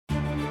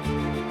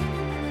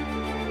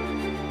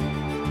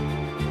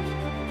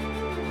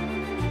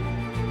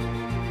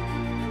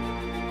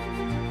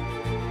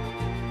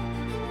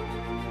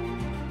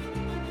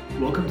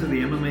Welcome to the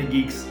MMA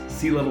Geeks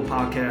C-Level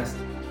Podcast.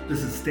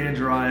 This is Stan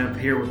Jarayev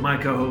here with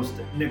my co-host,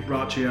 Nick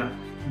Braccia.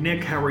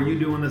 Nick, how are you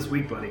doing this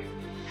week, buddy?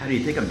 How do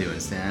you think I'm doing,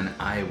 Stan?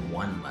 I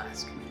won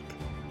last week.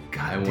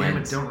 God damn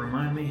it, don't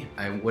remind me.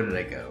 What did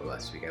I go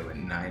last week? I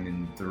went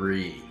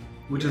 9-3.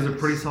 Which is a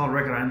pretty solid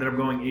record. I ended up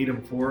going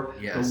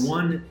 8-4. Yes. The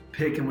one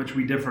pick in which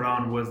we differed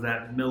on was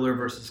that Miller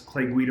versus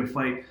Clay Guida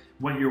fight.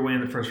 Went your way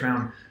in the first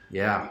round.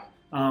 Yeah.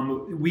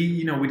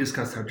 We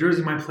discussed how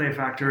Jersey might play a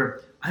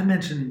factor. I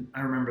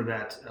remember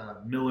that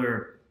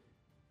Miller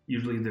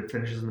usually either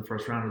finishes in the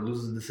first round or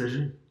loses a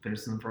decision.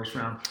 Finishes in the first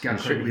round. Got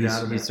Clay Guida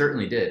out of it. He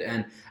certainly did.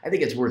 And I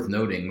think it's worth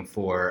noting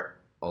for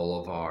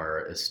all of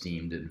our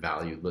esteemed and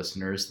valued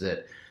listeners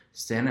that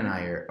Stan and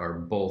I are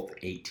both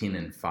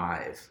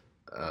 18-5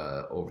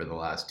 over the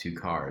last two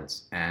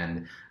cards.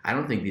 And I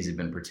don't think these have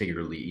been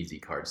particularly easy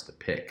cards to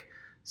pick.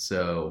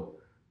 So,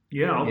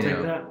 yeah, I'll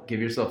take that.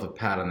 Give yourself a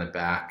pat on the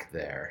back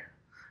there.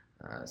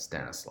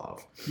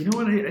 Stanislav. You know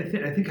what?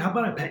 I think. How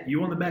about I pat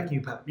you on the back and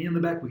you pat me on the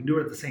back? We can do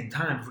it at the same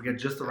time if we get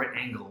just the right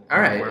angle. All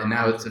right, and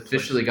now it's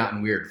officially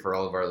gotten weird for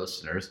all of our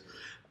listeners.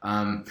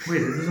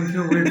 Wait, it doesn't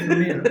feel weird for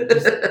me.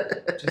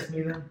 Just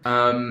me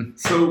then.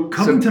 So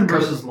Covington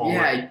versus Lawler.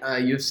 Yeah,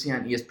 UFC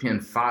on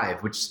ESPN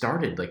 5, which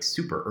started like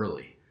super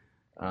early.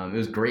 It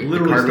was great.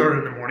 Literally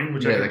started in the morning,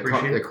 which I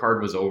appreciate. The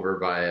card was over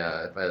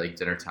by like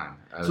dinner time.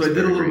 So I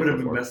did a little bit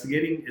of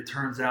investigating. It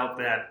turns out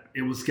that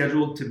it was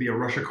scheduled to be a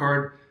Russia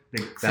card.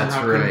 They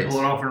somehow couldn't pull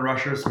it off in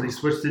Russia, so they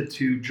switched it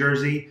to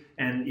Jersey,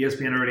 and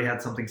ESPN already had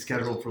something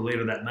scheduled for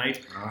later that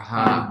night.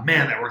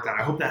 Man, that worked out.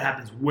 I hope that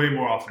happens way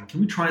more often.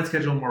 Can we try and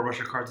schedule more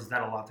Russia cards? Is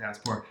that a lot to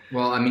ask for?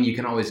 Well, I mean, you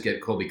can always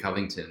get Colby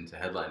Covington to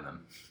headline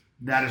them.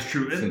 That is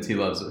true. Since he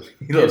loves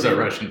our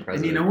Russian president.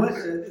 And you know what?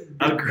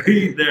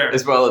 Agreed there.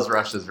 As well as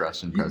Russia's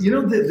Russian president.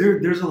 You know,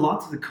 there's a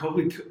lot to the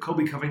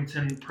Colby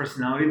Covington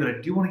personality that I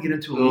do want to get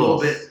into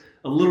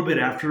a little bit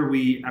after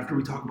we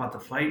talk about the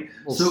fight.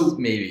 Well, so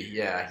maybe,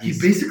 yeah. He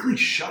basically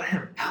shut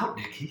him out,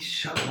 Nick. He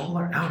shut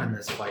Lawler out in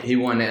this fight. He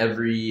won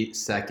every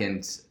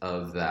second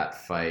of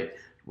that fight.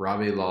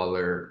 Robbie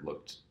Lawler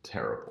looked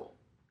terrible.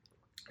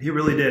 He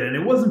really did, and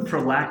it wasn't for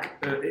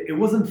lack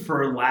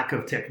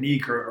of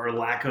technique or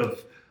lack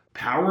of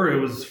power.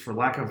 It was for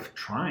lack of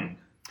trying.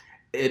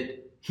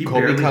 He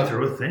barely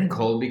threw a thing.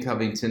 Colby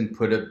Covington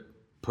put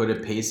a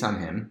pace on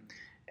him,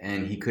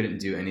 and he couldn't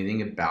do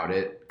anything about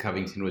it.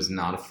 Covington was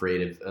not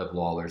afraid of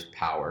Lawler's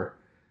power.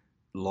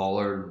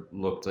 Lawler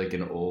looked like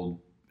an old,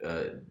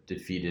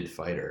 defeated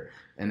fighter.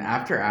 And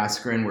after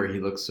Askren, where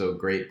he looked so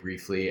great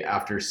briefly,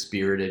 after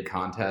spirited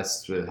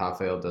contests with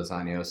Rafael Dos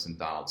Anjos and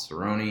Donald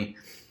Cerrone,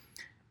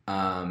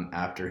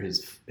 after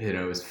his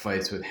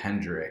fights with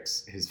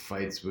Hendricks, his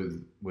fights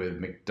with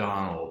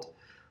McDonald,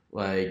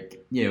 I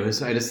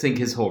just think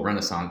his whole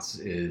renaissance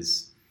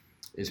is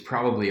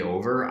probably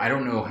over. I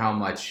don't know how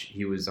much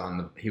he was on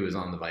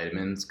the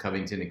vitamins.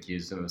 Covington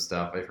accused him of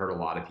stuff. I've heard a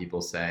lot of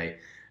people say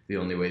the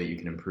only way that you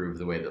can improve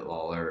the way that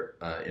Lawler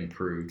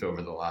improved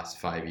over the last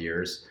 5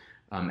 years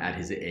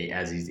as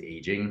he's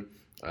aging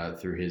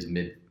through his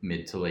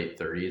mid to late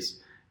 30s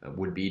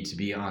would be to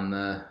be on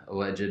the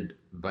alleged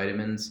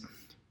vitamins.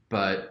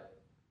 But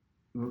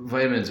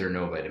vitamins or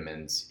no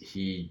vitamins,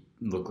 he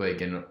looked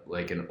like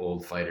an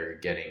old fighter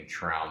getting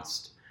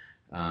trounced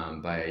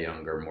by a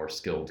younger, more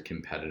skilled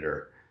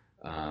competitor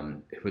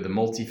with a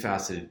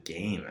multifaceted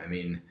game. I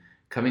mean,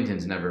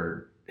 Covington's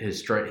never his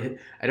strike.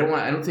 I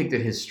don't think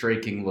that his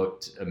striking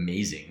looked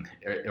amazing,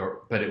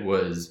 but it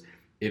was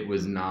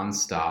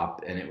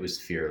nonstop and it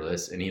was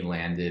fearless, and he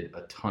landed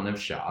a ton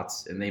of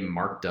shots, and they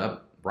marked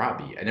up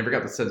Robbie. I never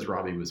got the sense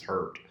Robbie was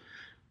hurt,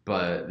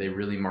 but they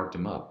really marked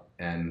him up,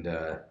 and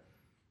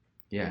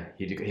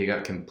he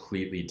got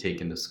completely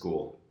taken to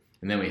school,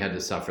 and then we had to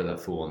suffer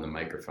that fool on the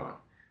microphone.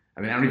 I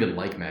mean, I don't even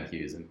like Matt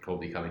Hughes, and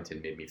Colby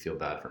Covington made me feel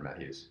bad for Matt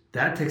Hughes.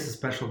 That takes a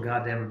special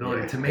goddamn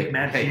ability to make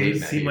Matt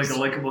Hughes seem like a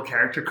likable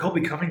character.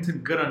 Colby Covington,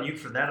 good on you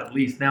for that at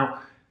least.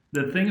 Now,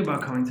 the thing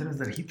about Covington is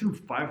that he threw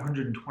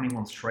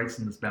 521 strikes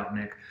in this bout,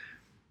 Nick,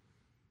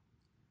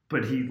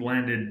 but he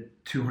landed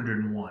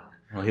 201.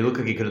 Well, he looked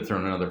like he could have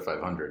thrown another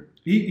 500.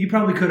 He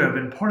probably could have,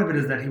 and part of it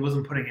is that he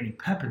wasn't putting any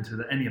pep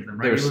into any of them.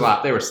 Right?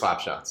 They were slap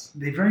shots.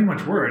 They very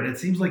much were, and it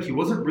seems like he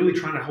wasn't really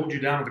trying to hold you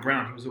down to the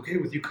ground. He was okay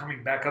with you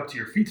coming back up to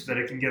your feet so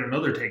that he can get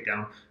another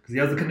takedown, because he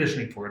has the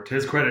conditioning for it. To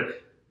his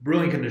credit,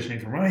 brilliant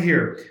conditioning from right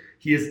here.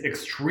 He is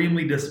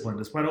extremely disciplined,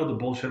 despite all the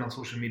bullshit on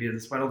social media,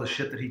 despite all the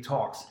shit that he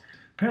talks.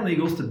 Apparently,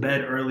 he goes to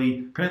bed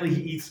early. Apparently,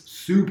 he eats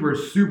super,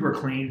 super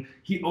clean.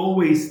 He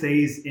always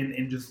stays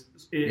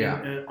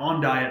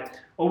on diet,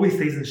 always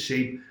stays in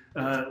shape.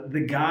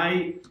 The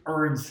guy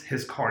earns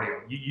his cardio.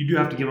 You do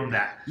have to give him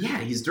that. Yeah,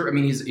 he's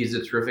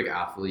a terrific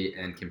athlete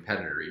and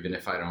competitor. Even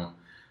if I don't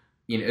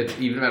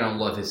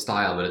love his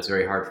style, but it's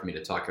very hard for me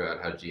to talk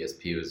about how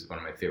GSP was one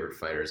of my favorite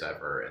fighters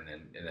ever, and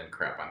then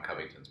crap on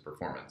Covington's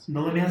performance.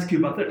 Now let me ask you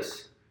about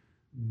this.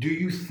 Do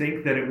you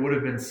think that it would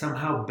have been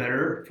somehow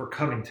better for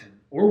Covington,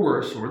 or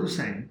worse, or the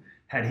same,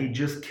 had he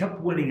just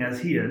kept winning as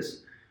he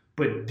is,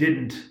 but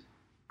didn't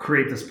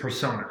create this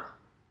persona?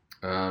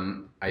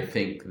 I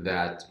think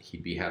that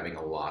he'd be having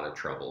a lot of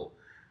trouble.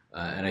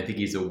 And I think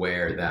he's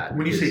aware that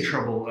when you say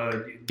trouble,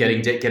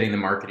 getting the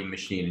marketing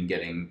machine and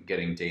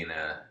getting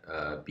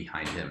Dana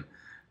behind him.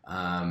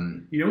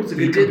 It's a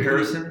good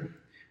comparison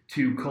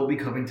to Colby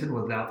Covington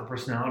without the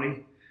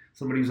personality.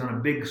 Somebody who's on a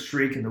big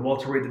streak in the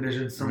welterweight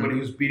division. Somebody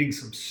who's beating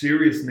some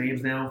serious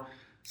names now.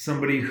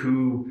 Somebody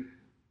who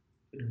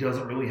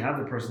doesn't really have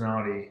the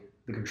personality,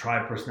 the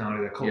contrived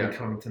personality that Colby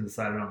Covington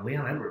decided on.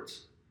 Leon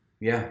Edwards.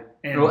 Yeah.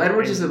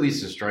 Edwards is at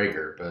least a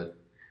striker, but.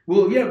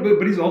 Well, yeah,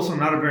 but he's also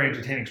not a very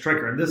entertaining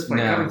striker. And this fight,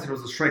 Covington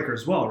was a striker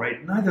as well,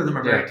 right? Neither of them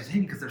are very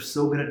entertaining because they're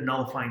so good at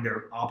nullifying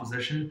their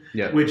opposition.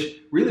 Yeah.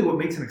 Which really, what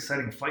makes an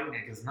exciting fight,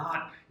 Nick, is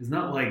not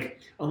like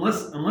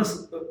unless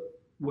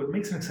what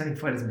makes an exciting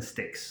fight is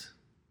mistakes,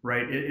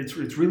 right? It's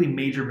really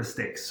major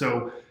mistakes.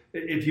 So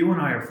if you and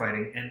I are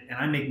fighting and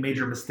I make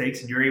major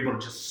mistakes and you're able to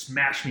just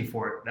smash me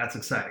for it, that's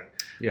exciting.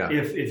 Yeah.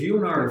 If you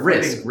and I are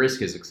fighting,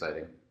 risk is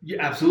exciting.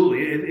 Yeah,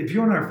 absolutely. If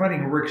you and I are fighting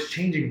and we're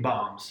exchanging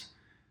bombs,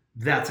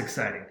 that's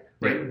exciting,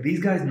 right? Yeah. These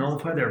guys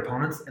nullify their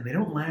opponents, and they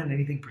don't land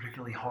anything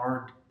particularly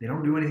hard. They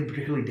don't do anything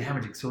particularly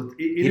damaging. So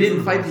he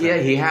didn't fight. Yeah,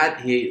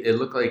 it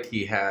looked like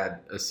he had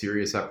a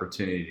serious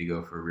opportunity to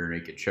go for a rear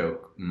naked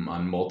choke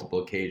on multiple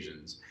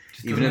occasions,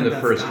 even in the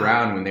first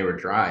round when they were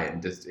dry,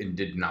 and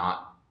did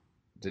not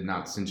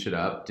cinch it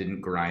up.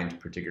 Didn't grind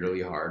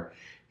particularly hard.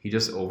 He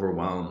just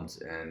overwhelmed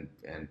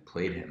and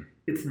played him.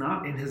 It's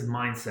not in his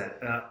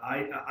mindset.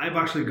 I've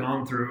actually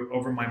gone through,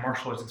 over my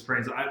martial arts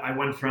experience, I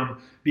went from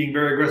being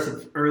very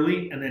aggressive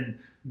early and then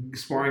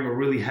sparring a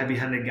really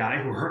heavy-handed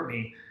guy who hurt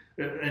me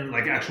and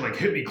actually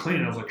hit me clean.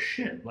 And I was like,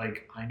 shit,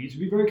 I need to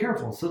be very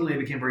careful. And suddenly I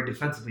became very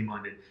defensively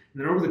minded.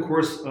 And then over the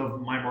course of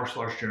my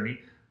martial arts journey,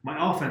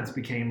 my offense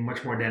became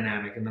much more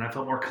dynamic, and then I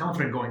felt more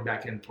confident going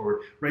back and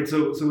forward, right?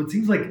 So it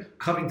seems like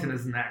Covington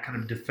is in that kind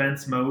of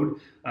defense mode.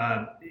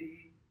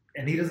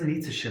 And he doesn't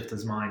need to shift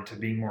his mind to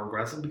being more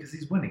aggressive because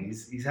he's winning.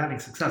 He's having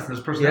success. And his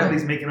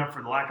personality's making up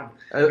for the lack of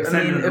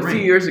excitement in the ring.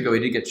 Few years ago,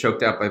 he did get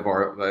choked out by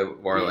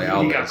Warley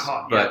Alves. He got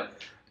caught,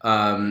 but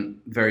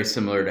very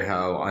similar to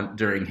how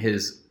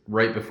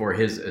right before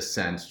his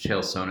ascent,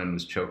 Chael Sonnen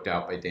was choked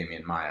out by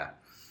Damian Maia.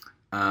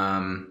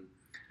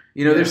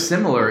 They're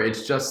similar.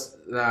 It's just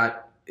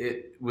that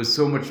it was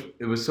so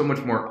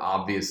much more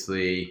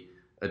obviously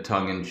a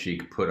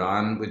tongue-in-cheek put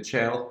on with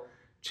Chael.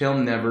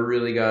 Chael never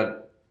really got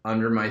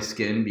under my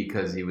skin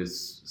because he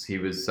was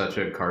such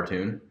a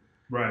cartoon,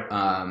 right?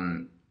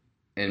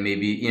 And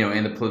maybe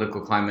and the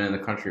political climate in the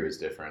country was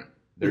different.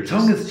 The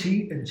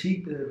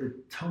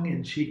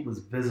tongue-in-cheek was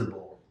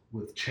visible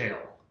with Chael.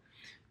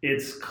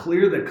 It's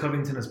clear that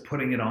Covington is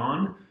putting it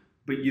on,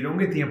 but you don't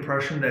get the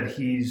impression that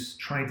he's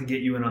trying to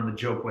get you in on the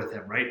joke with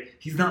him, right?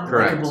 He's not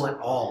likable at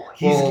all.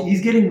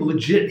 He's getting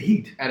legit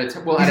heat. At a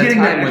time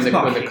when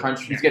the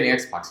country he's getting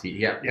Xbox heat.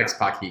 Yeah,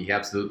 Xbox heat. He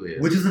absolutely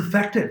is. Which is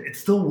effective. It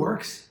still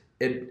works.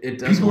 It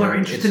does. People are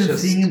interested in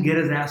seeing him get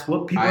his ass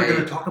whooped. People are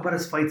going to talk about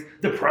his fights.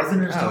 The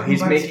president is talking about his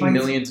fights. He's making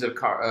millions of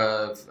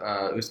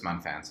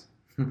Usman fans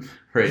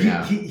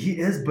now. He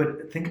is,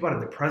 but think about it.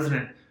 The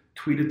president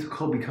tweeted to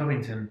Colby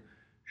Covington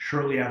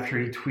shortly after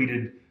he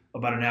tweeted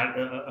about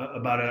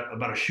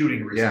a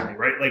shooting recently,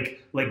 right?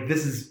 Like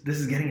this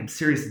is getting him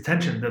serious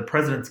attention. The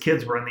president's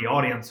kids were in the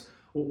audience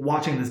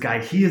watching this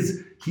guy. He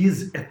is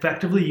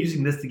effectively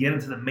using this to get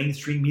into the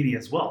mainstream media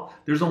as well.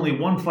 There's only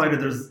one fighter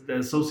that's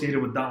associated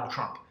with Donald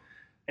Trump.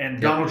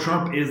 And Donald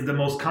Trump is the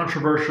most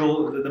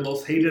controversial, the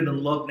most hated and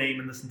loved name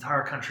in this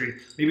entire country,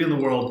 maybe in the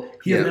world.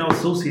 He is now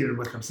associated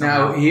with him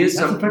somehow. Now, he is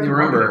something you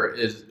remember,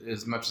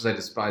 as much as I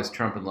despise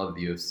Trump and love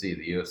the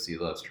UFC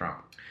loves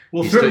Trump.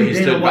 Well, certainly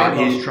Dana White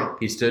loves Trump.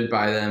 He stood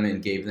by them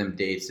and gave them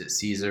dates at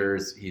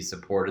Caesars. He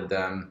supported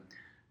them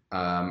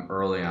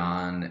early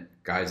on.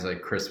 Guys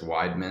like Chris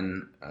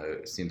Weidman,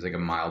 seems like a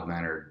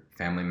mild-mannered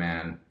family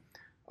man.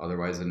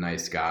 Otherwise, a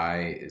nice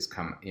guy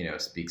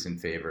speaks in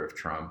favor of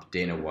Trump.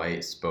 Dana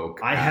White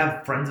spoke. I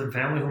have friends and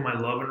family whom I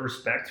love and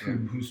respect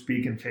who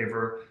speak in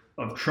favor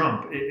of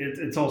Trump.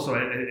 It's also,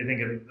 I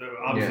think,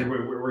 obviously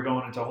we're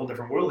going into a whole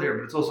different world here,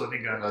 but it's also, I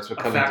think, that's what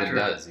Covington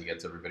does. He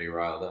gets everybody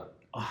riled up.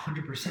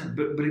 100%.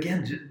 But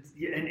again,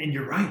 and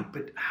you're right.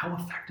 But how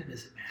effective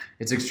is it, man?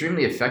 It's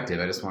extremely effective.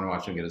 I just want to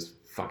watch him get his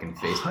fucking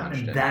face punched.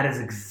 And that is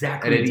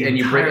exactly the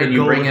you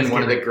bring in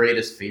one of the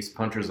greatest face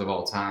punchers of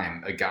all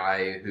time, a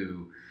guy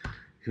who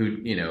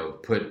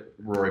put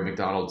Rory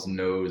McDonald's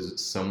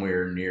nose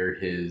somewhere near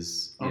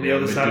his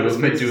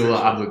medulla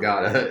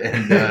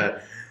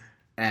oblongata,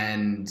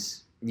 and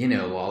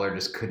Lawler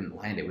just couldn't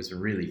land. It was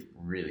really,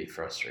 really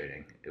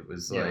frustrating. It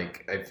was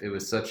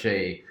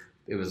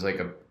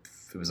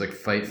it was like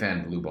fight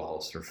fan blue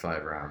balls for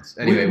 5 rounds.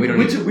 Anyway,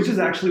 which is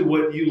actually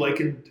what you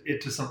likened it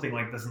to, something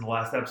like this in the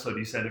last episode.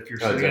 You said if you're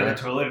sitting on the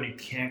toilet and you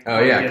can't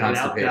get it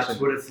out, that's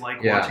what it's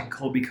like watching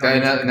Colby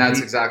Covington. And that's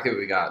exactly what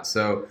we got.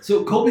 So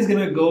Colby's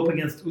going to go up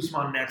against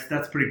Usman next.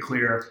 That's pretty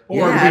clear.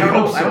 I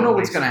don't know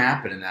what's going to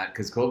happen in that,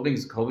 because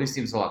Colby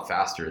seems a lot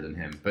faster than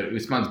him, but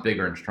Usman's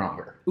bigger and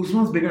stronger.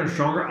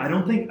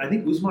 I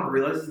think Usman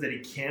realizes that he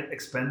can't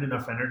expend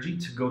enough energy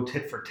to go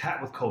tit for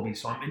tat with Colby.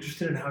 So I'm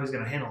interested in how he's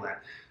going to handle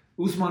that.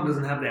 Usman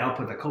doesn't have the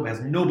output that Colby has.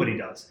 Nobody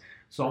does.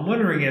 So I'm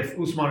wondering if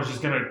Usman is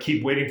just going to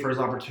keep waiting for his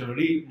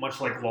opportunity, much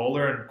like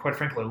Lawler and, quite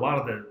frankly, a lot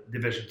of the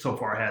division so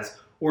far has,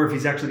 or if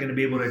he's actually going to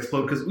be able to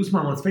explode. Because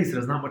Usman, let's face it,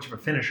 is not much of a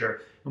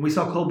finisher. And we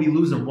saw Colby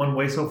lose in one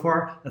way so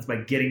far. That's by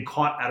getting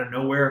caught out of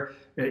nowhere,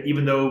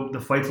 even though the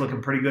fight's looking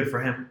pretty good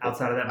for him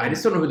outside of that moment. I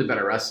just don't know who the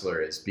better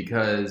wrestler is,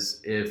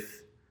 because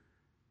it's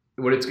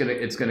going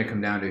to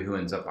come down to who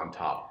ends up on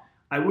top.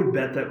 I would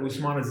bet that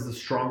Usman is the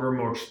stronger,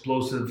 more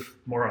explosive,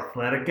 more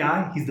athletic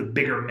guy. He's the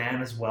bigger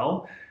man as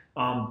well.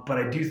 But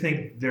I do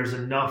think there's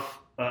enough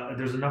of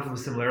a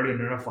similarity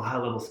and enough of a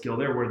high-level skill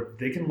there where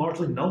they can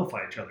largely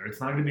nullify each other. It's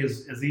not going to be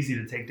as easy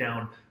to take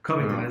down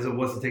Covington as it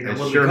was to take down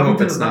Woodley. I sure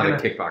hope it's not a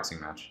kickboxing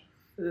match.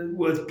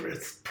 Well,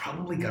 it's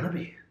probably going to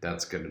be.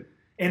 That's good.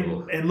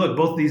 And look,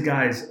 both of these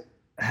guys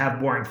have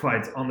boring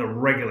fights on the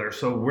regular,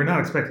 so we're not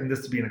expecting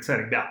this to be an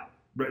exciting bout.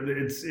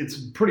 It's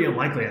pretty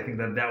unlikely, I think,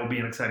 that will be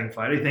an exciting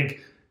fight. I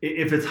think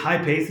if it's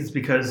high-paced, it's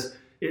because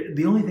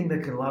the only thing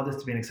that could allow this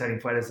to be an exciting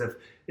fight is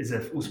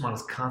if Usman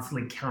is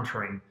constantly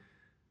countering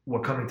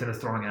what Covington is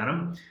throwing at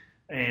him.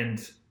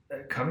 And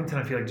Covington,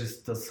 I feel like,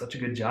 just does such a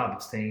good job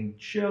of staying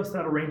just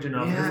out of range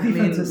enough. Yeah, his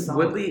defense is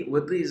solid. Woodley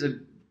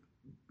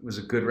was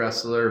a good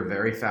wrestler,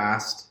 very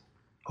fast.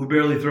 Who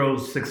barely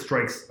throws 6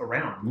 strikes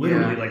around.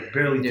 Literally,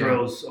 barely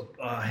throws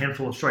a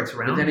handful of strikes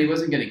around. But then he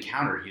wasn't getting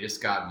countered. He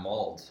just got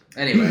mauled.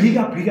 Anyway. He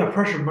got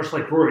pressured much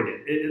like Rory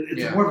did.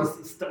 It's more of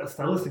a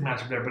stylistic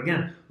matchup there. But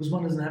again,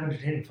 Usman doesn't have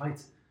entertaining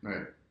fights.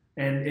 Right.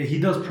 And he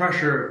does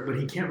pressure, but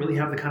he can't really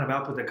have the kind of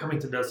output that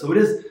Covington does. So it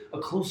is a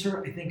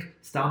closer, I think,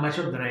 style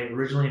matchup than I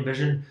originally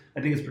envisioned.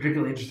 I think it's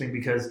particularly interesting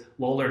because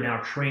Lawler now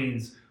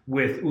trains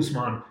with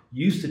Usman,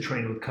 used to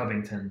train with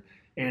Covington.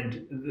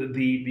 And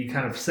the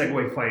kind of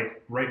segue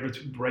fight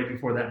right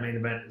before that main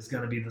event is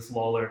going to be this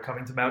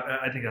Lawler-Covington bout.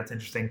 I think that's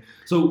interesting.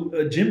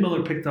 So Jim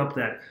Miller picked up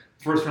that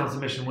first-round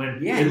submission win.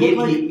 Yeah,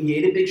 he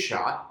ate a big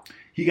shot.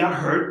 He got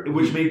hurt,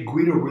 which made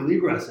Guido really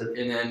aggressive.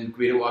 And then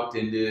Guido walked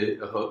into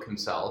a hook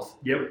himself.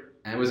 Yep.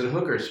 And was it a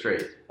hook or a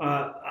straight?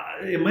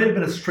 It might have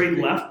been a straight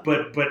left,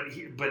 but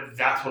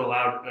that's what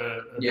allowed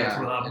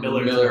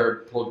Miller.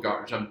 Miller pulled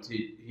guard, jumped.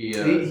 Did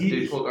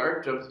he pull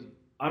guard? Jumped.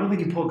 I don't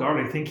think he pulled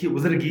guard. I think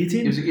was it a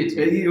guillotine? It was a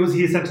guillotine.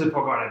 He essentially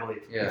pulled guard, I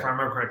believe. Yeah. If I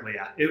remember correctly,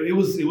 yeah. It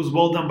was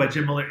well done by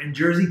Jim Miller in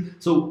Jersey.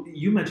 So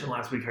you mentioned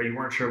last week how you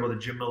weren't sure whether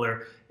Jim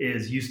Miller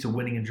is used to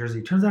winning in Jersey.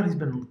 It turns out he's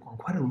been on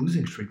quite a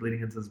losing streak leading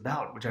into this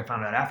bout, which I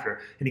found out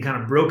after, and he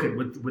kind of broke it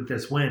with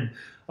this win.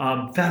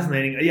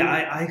 Fascinating. Yeah,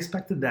 I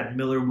expected that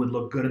Miller would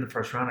look good in the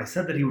first round. I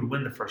said that he would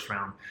win the first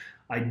round.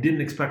 I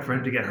didn't expect for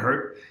him to get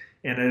hurt.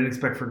 And I didn't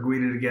expect for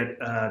Guida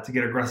to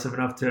get aggressive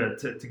enough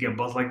to get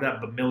buzzed like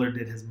that, but Miller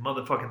did his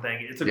motherfucking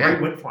thing. It's a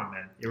great win for him,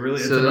 man. It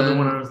really is another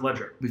one on his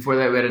ledger. Before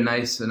that, we had a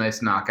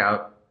nice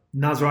knockout.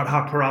 Nasrat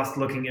Haqparast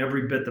looking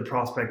every bit the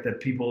prospect that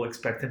people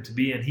expect him to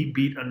be, and he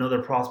beat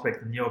another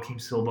prospect in Joaquim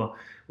Silva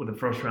with a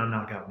first-round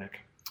knockout, Nick.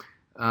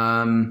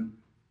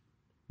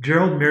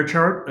 Gerald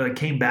Mearchart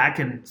came back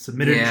and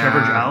submitted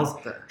Trevor Giles.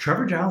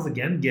 Trevor Giles,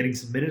 again, getting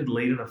submitted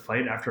late in a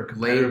fight after a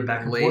competitive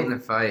back and forth. Late in the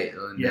fight.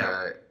 And,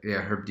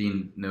 Herb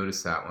Dean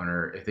noticed that one,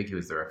 or I think he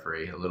was the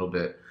referee, a little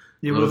bit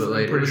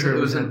late.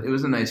 It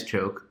was a nice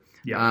choke.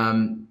 Yeah.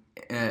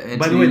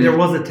 By the way, there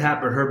was a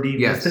tap, but Herb Dean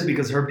missed it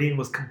because Herb Dean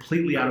was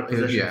completely out of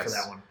position for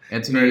that one.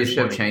 Valentina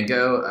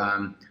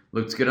Shevchenko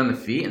looked good on the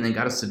feet and then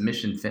got a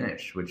submission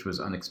finish, which was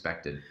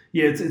unexpected.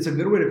 Yeah, it's a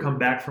good way to come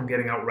back from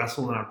getting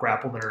out-wrestled and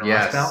out-grappled in her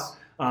last bout.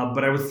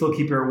 But I would still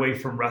keep her away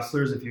from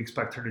wrestlers if you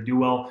expect her to do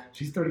well.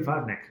 She's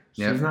 35, Nick.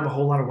 She doesn't have a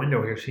whole lot of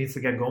window here. She needs to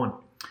get going.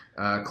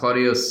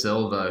 Claudio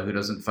Silva, who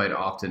doesn't fight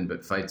often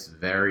but fights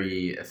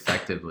very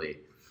effectively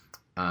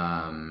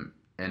and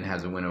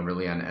has a win over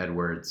Leon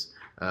Edwards,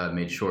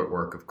 made short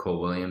work of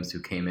Cole Williams,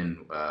 who came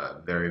in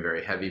very,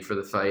 very heavy for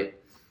the fight.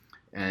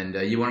 And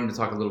you wanted to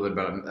talk a little bit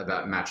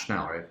about Matt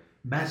Schnell, right?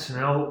 Matt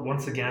Schnell,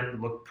 once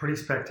again, looked pretty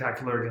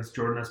spectacular against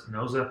Jordan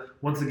Espinoza.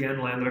 Once again,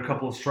 landed a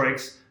couple of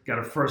strikes, got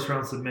a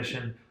first-round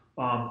submission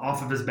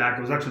off of his back.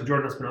 It was actually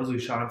Jordan Espinoza who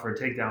shot him for a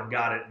takedown,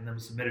 got it, and then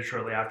was submitted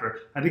shortly after.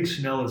 I think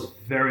Schnell is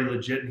very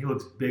legit, and he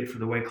looks big for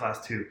the weight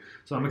class, too.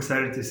 So I'm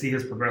excited to see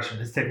his progression.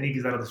 His technique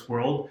is out of this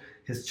world.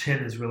 His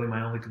chin is really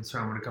my only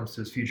concern when it comes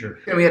to his future.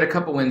 Yeah, we had a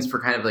couple wins for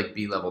kind of like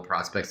B-level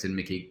prospects in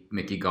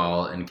Mickey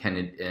Gall and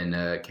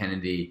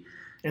Kennedy.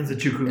 And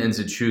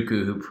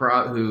Zachuku, who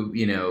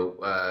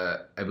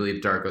I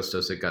believe Darko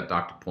Stosic got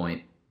docked a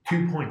point.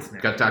 2 points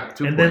now. Got docked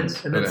 2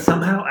 points. And then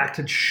somehow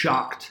acted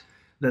shocked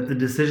that the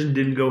decision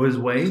didn't go his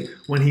way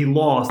when he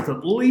lost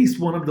at least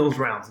one of those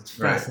rounds. It's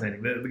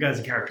fascinating. Right. The guy's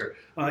a character.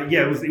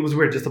 It was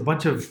weird. Just a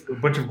bunch of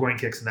groin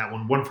kicks in that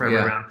one for every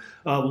round.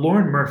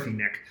 Lauren Murphy,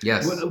 Nick.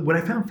 Yes. What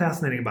I found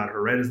fascinating about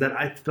her, right, is that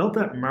I felt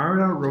that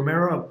Maria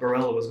Romero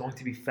Barella was going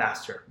to be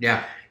faster.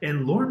 Yeah.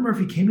 And Lauren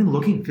Murphy came in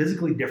looking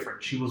physically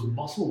different. She was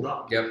muscled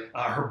up. Yep.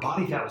 Her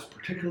body fat was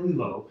particularly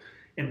low.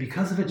 And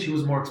because of it, she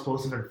was more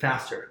explosive and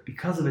faster.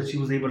 Because of it, she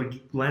was able to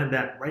land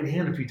that right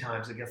hand a few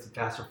times against a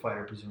faster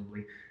fighter,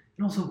 presumably.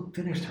 And also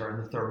finished her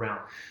in the third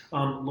round.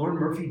 Lauren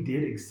Murphy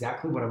did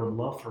exactly what I would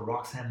love for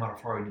Roxanne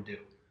Modafferi to do.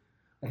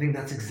 I think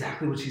that's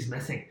exactly what she's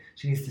missing.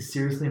 She needs to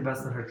seriously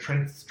invest in her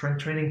strength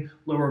training,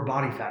 lower her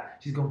body fat.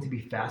 She's going to be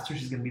faster.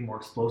 She's going to be more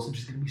explosive.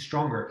 She's going to be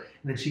stronger.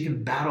 And then she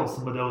can battle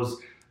some of those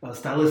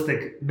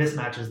stylistic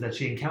mismatches that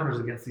she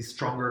encounters against these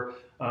stronger,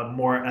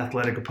 more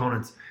athletic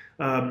opponents.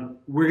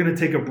 We're going to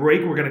take a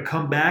break. We're going to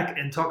come back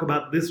and talk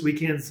about this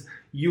weekend's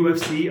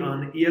UFC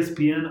on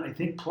ESPN, I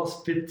think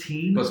plus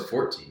 15. Plus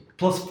 14.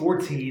 Plus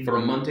 14. For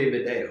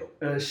Montevideo.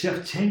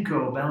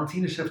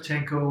 Valentina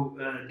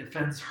Shevchenko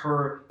defends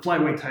her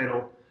flyweight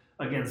title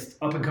against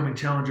up-and-coming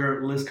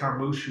challenger Liz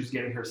Carmouche, who's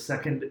getting her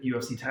second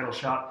UFC title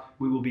shot.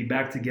 We will be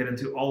back to get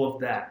into all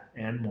of that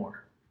and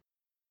more.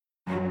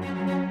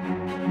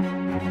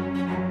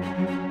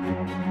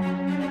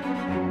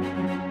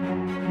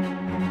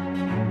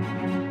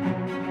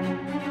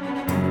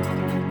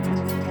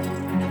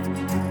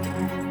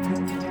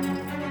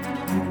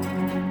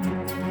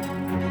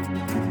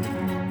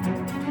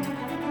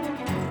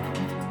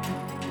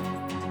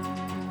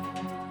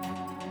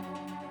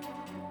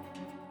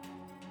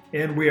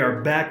 And we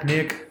are back,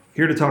 Nick,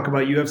 here to talk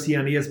about UFC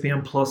on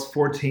ESPN Plus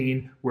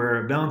 14,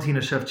 where Valentina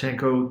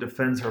Shevchenko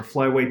defends her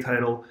flyweight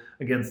title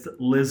against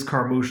Liz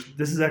Carmouche.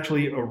 This is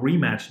actually a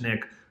rematch,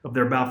 Nick, of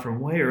their bout from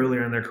way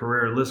earlier in their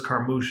career. Liz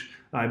Carmouche,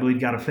 I believe,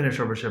 got a finish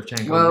over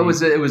Shevchenko. Well, it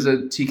was a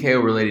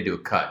TKO related to a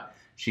cut.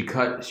 She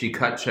cut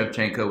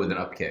Shevchenko with an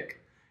up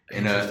kick.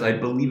 And I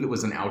believe it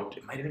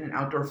might have been an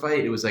outdoor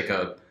fight. It was like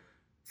a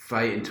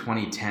fight in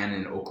 2010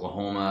 in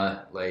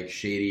Oklahoma, like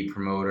shady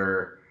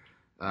promoter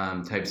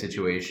type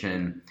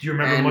situation. Do you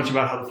remember much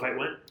about how the fight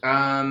went?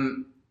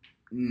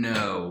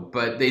 No,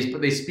 but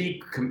they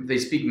speak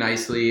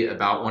nicely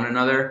about one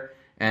another,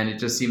 and it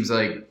just seems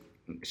like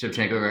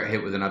Shevchenko got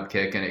hit with an up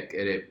kick, and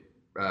it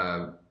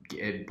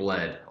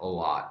bled a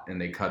lot, and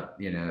they cut,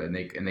 and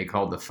they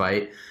called the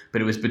fight, but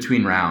it was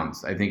between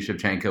rounds. I think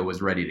Shevchenko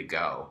was ready to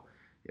go.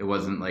 It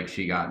wasn't like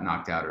she got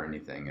knocked out or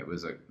anything. It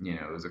was a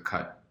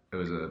cut. It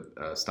was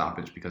a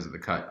stoppage because of the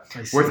cut.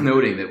 Worth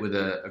noting that with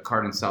a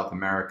card in South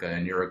America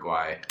and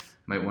Uruguay,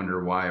 might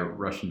wonder why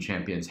Russian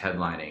champions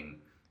headlining.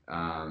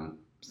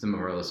 Some of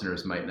our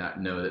listeners might not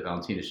know that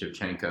Valentina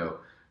Shevchenko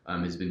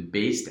has been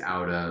based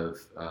out of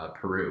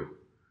Peru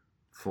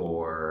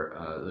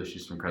though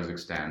she's from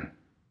Kazakhstan.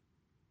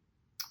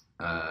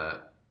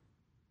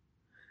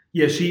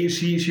 Yeah,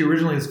 she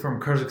originally is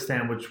from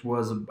Kazakhstan, which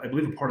was, I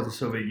believe, a part of the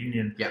Soviet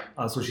Union. Yeah.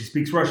 So she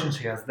speaks Russian.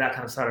 She has that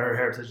kind of side of her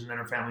heritage, and then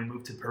her family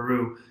moved to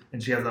Peru,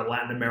 and she has that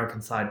Latin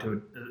American side to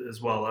it as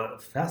well.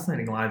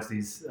 Fascinating lives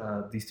these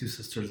two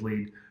sisters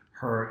lead.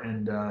 Her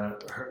and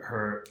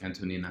her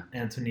Antonina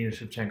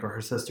Shevchenko,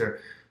 her sister.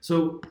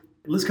 So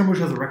Liz Carmouche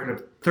has a record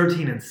of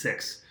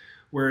 13-6,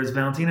 whereas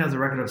Valentina has a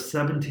record of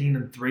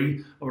 17-3.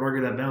 I would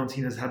argue that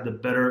Valentina's had the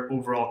better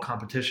overall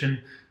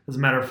competition. As a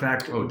matter of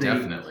fact,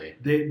 definitely.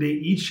 They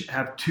each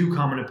have two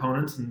common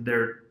opponents, and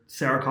they're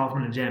Sarah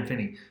Kaufman and Jan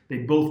Finney. They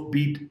both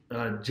beat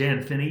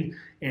Jan Finney,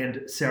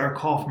 and Sarah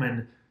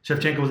Kaufman,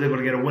 Shevchenko was able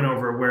to get a win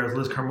over her, whereas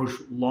Liz Carmouche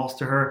lost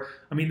to her.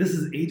 I mean, this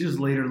is ages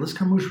later. Liz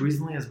Carmouche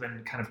recently has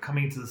been kind of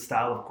coming into the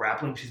style of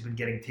grappling. She's been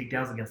getting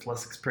takedowns against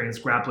less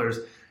experienced grapplers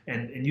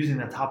and using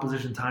that top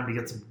position time to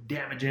get some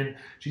damage in.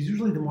 She's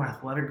usually the more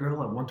athletic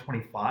girl at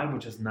 125,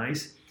 which is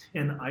nice.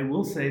 And I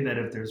will say that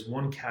if there's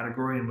one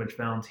category in which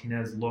Valentina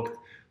has looked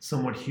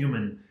somewhat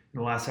human in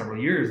the last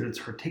several years, it's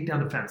her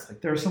takedown defense.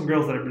 Like, there are some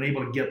girls that have been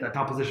able to get that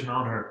top position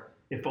on her,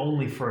 if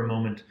only for a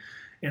moment.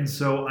 And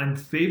so I'm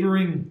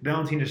favoring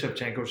Valentina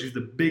Shevchenko. She's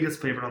the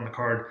biggest favorite on the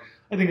card.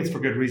 I think it's for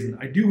good reason.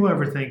 I do,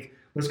 however, think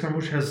Liz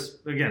Carmouche has,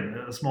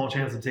 again, a small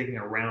chance of taking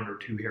a round or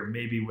two here,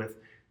 maybe with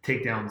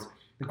takedowns.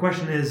 The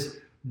question is,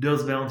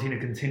 does Valentina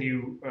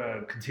continue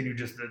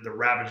just the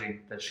ravaging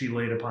that she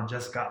laid upon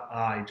Jessica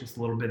Ai just a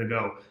little bit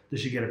ago?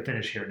 Does she get a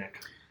finish here,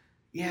 Nick?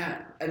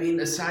 Yeah, I mean,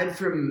 aside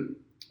from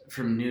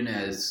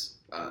Nunes,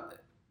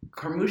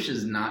 Carmouche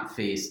has not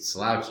faced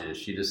slouches.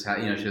 She just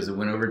she has a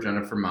win over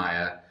Jennifer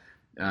Maia.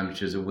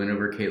 She has a win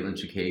over Caitlin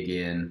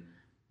Chikagian.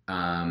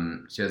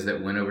 She has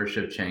that win over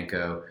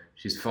Shevchenko.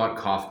 She's fought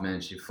Kaufman.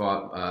 She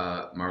fought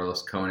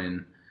Marlos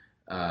Konin,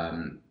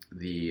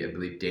 the, I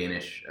believe,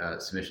 Danish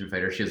submission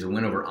fighter. She has a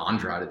win over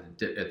Andrade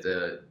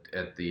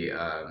at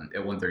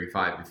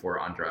 135 before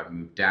Andrade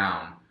moved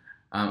down.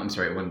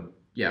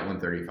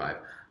 135.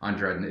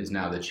 Andrade is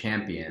now the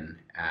champion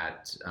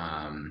at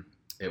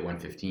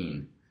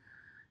 115.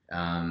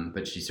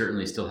 But she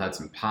certainly still had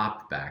some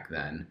pop back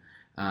then.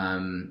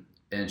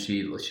 And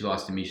she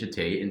lost to Miesha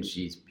Tate, and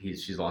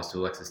she's lost to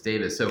Alexis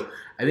Davis. So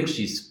I think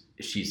she's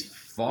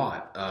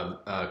fought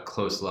a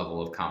close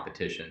level of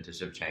competition to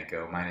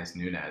Shevchenko minus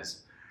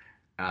Nunes,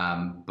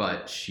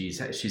 but she's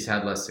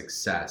had less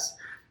success.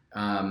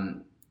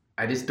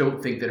 I just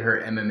don't think that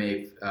her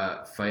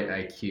MMA fight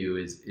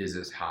IQ is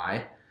as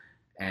high,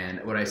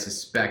 and what I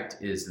suspect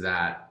is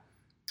that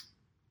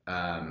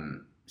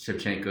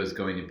Shevchenko is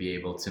going to be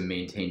able to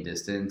maintain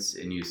distance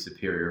and use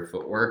superior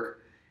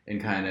footwork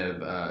and kind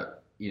of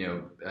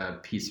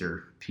piece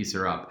her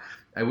up.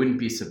 I wouldn't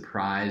be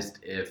surprised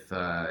if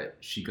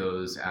she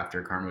goes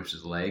after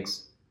Carmouche's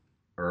legs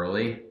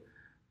early.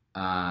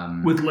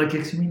 With leg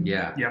kicks, you mean?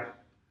 Yeah. Yeah.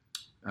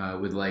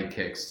 with leg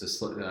kicks to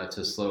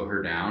slow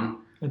her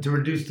down. And to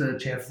reduce the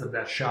chances of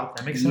that shot.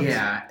 That makes sense.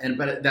 Yeah,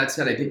 but that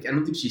said, I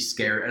don't think she's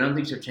scared. I don't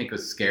think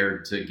Shevchenko's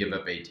scared to give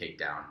up a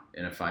takedown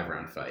in a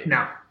 5-round fight.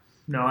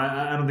 No,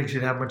 I don't think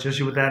she'd have much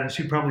issue with that, and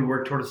she'd probably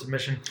work toward a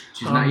submission.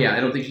 She's not. Yeah, I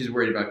don't think she's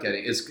worried about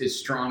getting as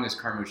strong as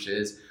Carmouche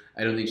is.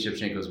 I don't think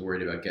Shevchenko's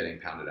worried about getting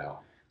pounded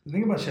out. The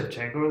thing about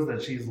Shevchenko is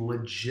that she's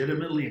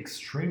legitimately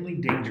extremely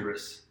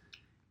dangerous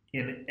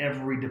in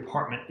every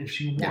department if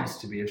she wants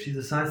to be, if she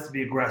decides to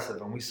be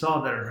aggressive. And we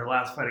saw that in her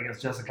last fight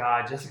against Jessica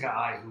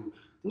Eye, who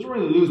doesn't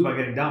really lose by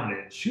getting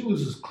dominated. She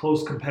loses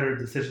close competitive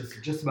decisions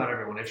to just about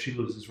everyone if she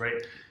loses,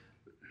 right?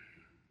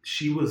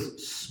 She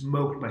was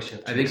smoked by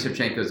Shevchenko. I think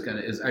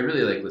Shevchenko's I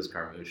really like Liz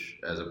Carmouche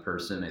as a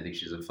person. I think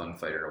she's a fun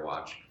fighter to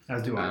watch.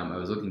 As do I. I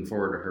was looking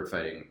forward to her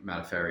fighting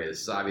Mataferri.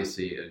 This is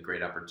obviously a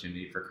great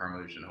opportunity for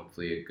Carmouche and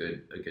hopefully a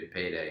good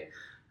payday.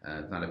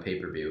 It's not a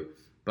pay-per-view.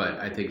 But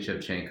I think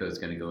Shevchenko is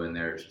going to go in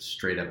there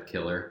straight up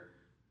killer.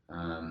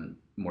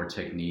 More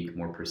technique,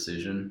 more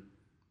precision.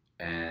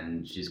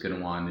 And she's going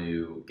to want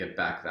to get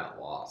back that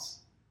loss.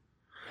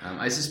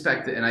 I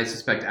suspect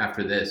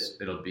after this,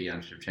 it'll be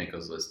on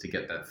Shevchenko's list to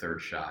get that third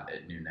shot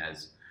at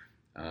Nunes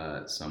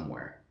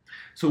somewhere.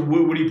 So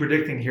what are you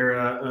predicting here?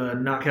 A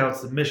knockout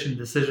submission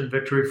decision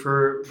victory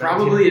for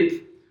Valentina?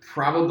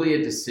 Probably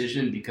a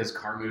decision because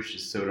Carmouche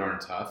is so darn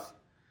tough.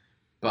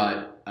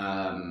 But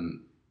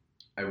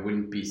I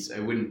wouldn't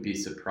be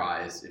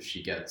surprised if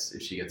she gets a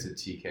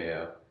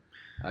TKO.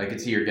 I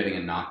could see her getting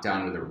a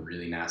knockdown with a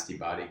really nasty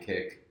body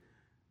kick.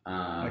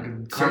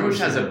 Carmouche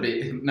has a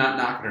big, not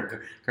knocking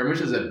her. Carmouche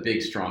has a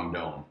big, strong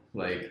dome.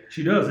 Like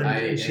she does,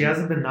 and she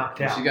hasn't been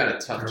knocked out. She got a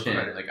tough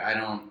chin. Like I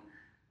don't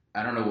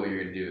know what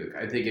you're gonna do.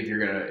 I think if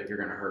you're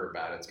gonna hurt her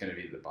bad, it's gonna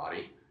be the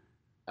body.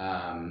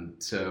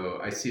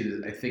 So I see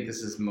this. I think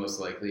this is most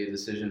likely a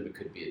decision, but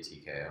could be a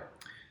TKO.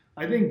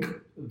 I think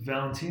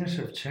Valentina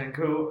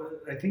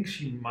Shevchenko. I think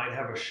she might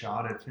have a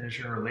shot at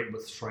finishing her late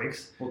with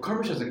strikes. Well,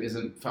 Carmouche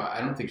isn't. I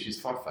don't think she's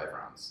fought 5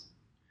 rounds.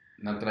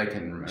 Not that I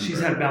can remember. She's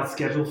had bouts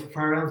scheduled for 5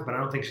 rounds, but I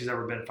don't think she's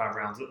ever been 5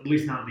 rounds, at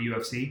least not in the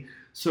UFC.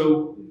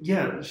 So,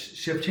 yeah,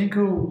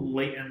 Shevchenko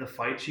late in the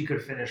fight, she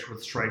could finish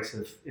with strikes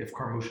if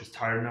Carmouche is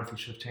tired enough, if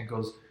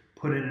Shevchenko's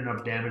put in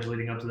enough damage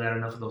leading up to that,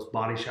 enough of those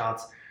body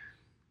shots.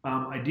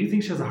 I do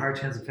think she has a higher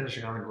chance of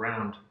finishing on the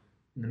ground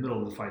in the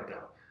middle of the fight,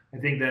 though. I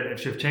think that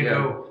if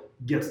Shevchenko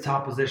gets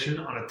top position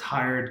on a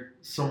tired,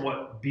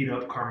 somewhat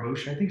beat-up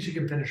Carmouche, I think she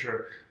can finish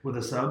her with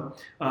a sub.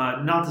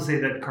 Not to say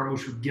that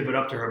Carmouche would give it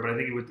up to her, but I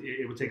think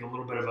it would take a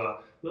little bit of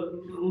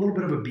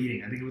a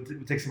beating. I think it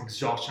would take some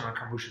exhaustion on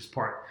Carmouche's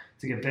part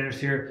to get finished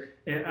here.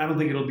 I don't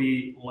think it'll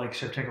be like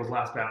Shevchenko's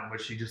last bout in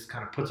which she just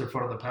kind of puts her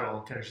foot on the pedal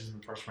and finishes in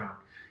the first round.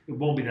 It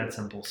won't be that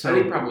simple. So I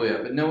think probably,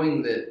 but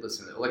knowing that,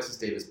 listen, Alexis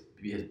Davis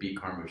has beat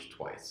Carmouche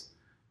twice.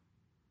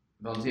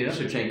 Valentina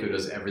Shevchenko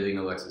does everything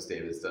Alexis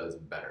Davis does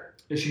better.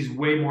 She's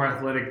way more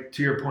athletic.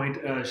 To your point,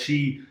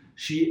 she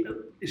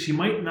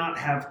might not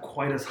have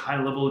quite as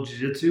high level of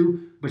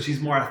jiu-jitsu, but she's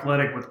more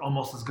athletic with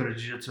almost as good a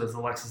jiu-jitsu as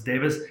Alexis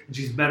Davis, and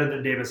she's better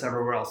than Davis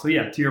everywhere else. So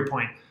yeah, to your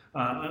point,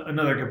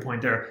 another good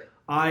point there.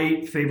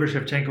 I favor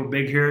Shevchenko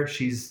big here.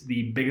 She's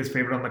the biggest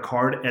favorite on the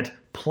card at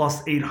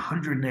plus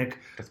 800, Nick,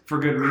 for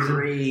good reason.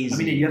 Crazy. I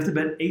mean, you have to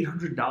bet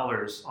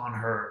 $800 on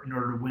her in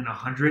order to win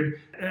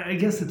 100. I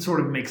guess it sort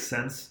of makes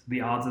sense,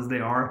 the odds as they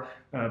are,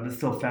 but it's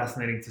still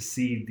fascinating to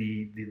see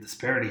the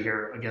disparity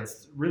here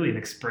against really an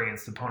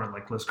experienced opponent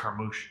like Liz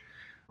Carmouche.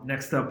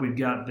 Next up, we've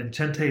got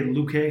Vicente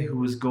Luque,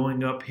 who is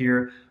going up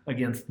here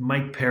against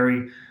Mike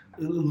Perry.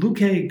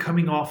 Luque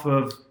coming off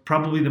of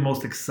probably the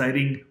most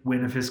exciting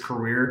win of his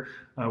career,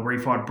 where he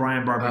fought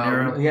Brian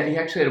Barbonero. Yeah, he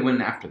actually had a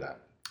win after that.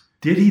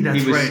 Did he?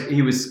 That's right.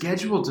 He was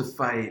scheduled to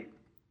fight.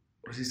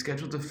 Was he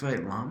scheduled to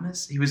fight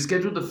Lamas? He was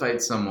scheduled to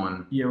fight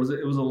someone. Yeah, it was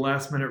a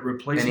last minute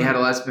replacement. And he had a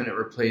last minute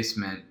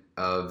repliment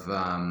of.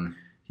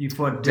 He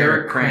fought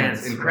Derek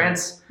Krantz. And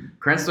Krantz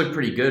looked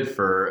pretty good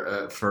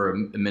for a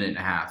minute and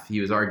a half. He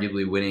was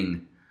arguably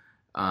winning.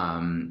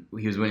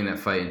 He was winning that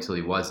fight until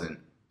he wasn't.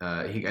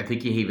 I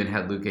think he even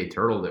had Luque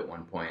turtled at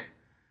one point.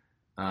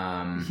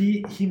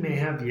 He may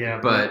have, yeah.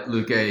 But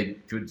Luque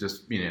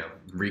just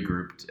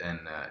regrouped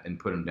and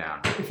put him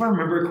down. If I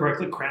remember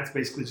correctly, Krantz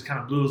basically just kind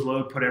of blew his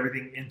load, put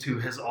everything into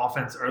his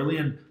offense early.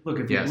 And look,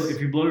 if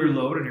you blow your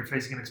load and you're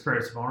facing an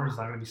experienced opponent who's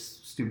not going to be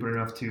stupid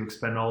enough to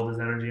expend all of his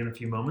energy in a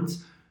few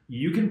moments,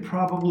 you can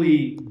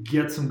probably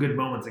get some good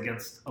moments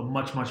against a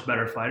much, much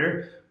better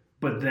fighter.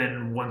 But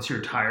then once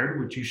you're tired,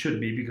 which you should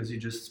be because you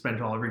just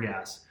spent all of your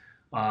gas,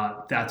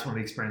 that's when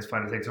the experienced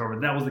fighter takes over.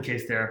 That was the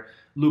case there.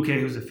 Luque,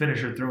 who's a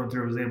finisher through and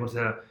through, was able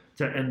to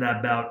end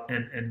that bout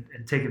and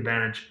take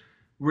advantage.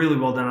 Really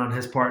well done on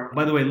his part.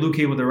 By the way,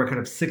 Luque with a record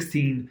of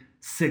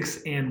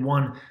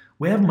 16-6-1.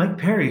 We have Mike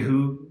Perry,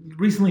 who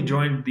recently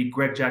joined the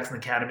Greg Jackson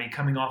Academy,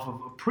 coming off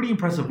of a pretty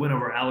impressive win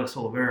over Alex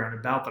Oliveira in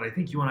a bout that I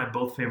think you and I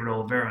both favored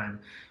Oliveira in.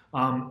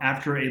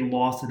 After a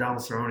loss to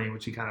Donald Cerrone,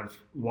 which he kind of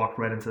walked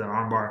right into that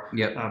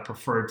armbar,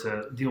 preferred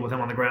to deal with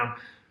him on the ground.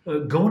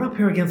 Going up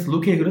here against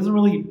Luque, who doesn't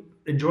really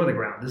enjoy the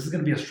ground. This is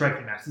going to be a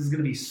striking match. This is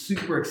going to be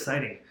super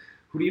exciting.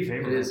 Who do you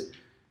favor? It is.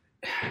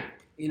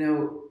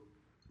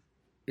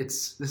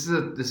 This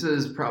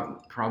is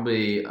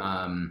probably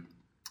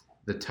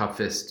the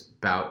toughest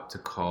bout to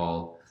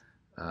call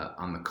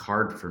on the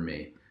card for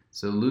me.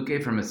 So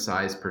Luque, from a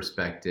size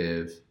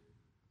perspective,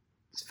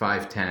 is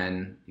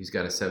 5'10". He's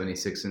got a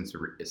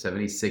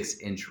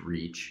 76-inch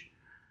reach.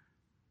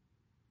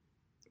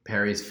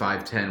 Perry's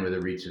 5'10" with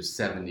a reach of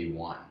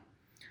 71.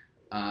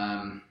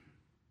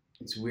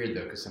 It's weird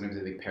though, because sometimes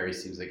I think Perry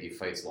seems like he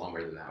fights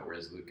longer than that,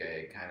 whereas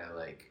Luque kind of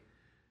like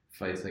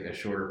fights like a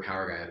shorter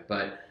power guy.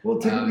 But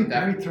typically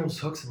Perry throws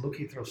hooks and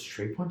Luque throws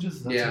straight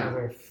punches. That's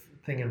another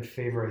thing in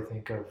favor, I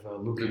think, of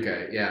Luque.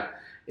 Okay, yeah.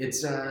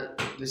 It's I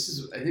think this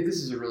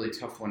is a really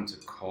tough one to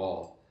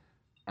call.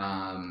 But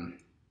I'm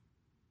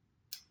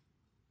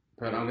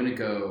gonna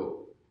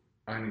go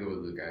with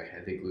Luque.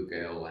 I think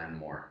Luque will land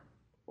more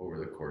over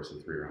the course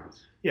of 3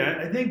 rounds. Yeah,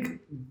 I think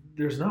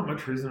there's not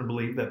much reason to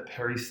believe that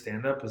Perry's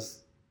stand-up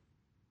is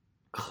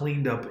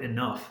cleaned up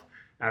enough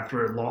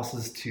after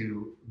losses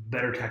to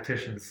better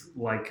tacticians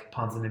like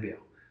Ponzinibbio,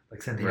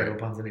 like Santiago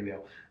Ponzinibbio.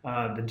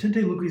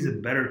 Vicente Luque's a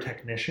better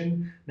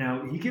technician.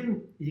 Now, he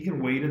can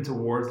wade into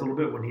wars a little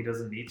bit when he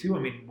doesn't need to. I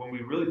mean, when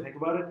we really think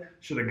about it,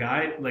 should a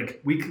guy like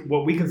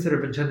what we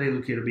consider Vicente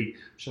Luque to be,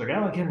 should a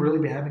guy like him really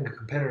be having a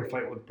competitive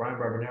fight with Brian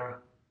Barbanera?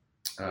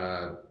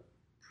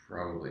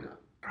 Probably not.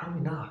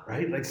 Probably not,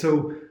 right? Like,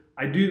 so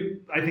I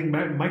think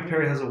Mike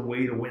Perry has a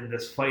way to win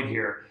this fight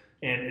here.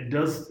 And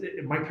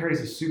Mike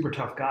Perry's a super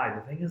tough guy. The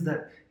thing is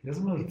that he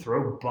doesn't really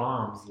throw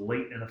bombs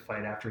late in a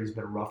fight after he's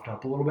been roughed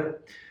up a little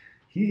bit.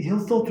 He'll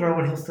still throw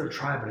and he'll still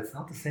try, but it's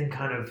not the same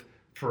kind of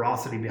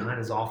ferocity behind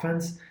his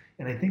offense.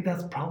 And I think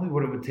that's probably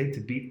what it would take to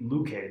beat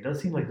Luque. It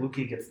does seem like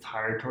Luque gets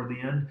tired toward the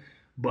end,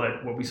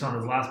 but what we saw in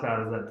his last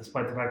bout is that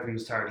despite the fact that he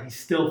was tired, he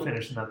still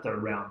finished in that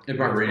 3rd round. In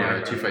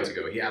Barbarina, 2 fights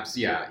ago, he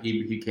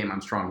came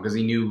on strong because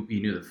he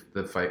knew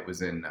the fight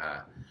was in.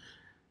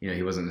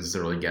 He wasn't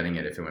necessarily getting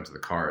it if it went to the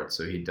card,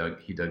 so he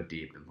dug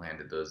deep and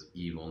landed those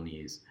evil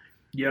knees.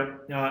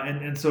 Yep,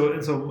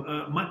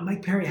 so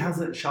Mike Perry has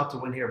a shot to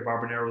win here.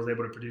 Barbanera was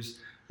able to produce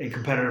a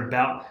competitive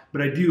bout,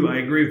 but I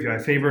agree with you. I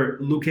favor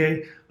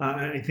Luque.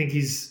 I think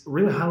he's a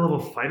really high-level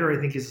fighter. I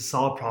think he's a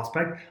solid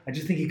prospect. I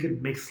just think he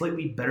could make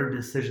slightly better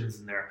decisions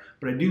in there.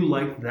 But I do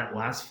like that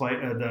last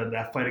fight,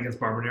 that fight against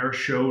Barbanera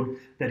showed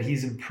that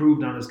he's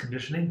improved on his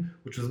conditioning,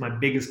 which was my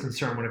biggest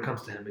concern when it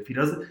comes to him. If he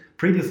doesn't,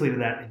 previously to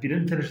that, if he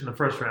didn't finish in the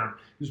 1st round,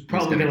 he was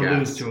probably going to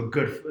lose to a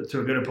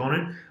good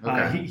opponent.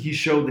 Okay. He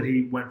showed that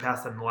he went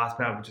past that in the last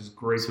bout, which is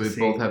great to see. So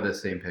we both have the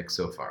same pick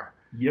so far.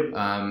 Yep.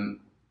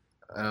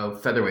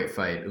 Featherweight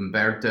fight: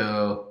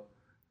 Umberto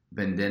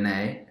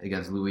Bendene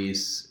against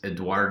Luis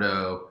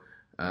Eduardo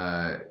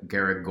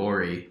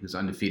Garagori, who's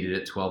undefeated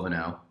at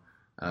 12-0,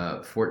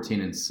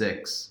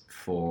 14-6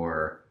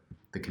 for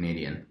the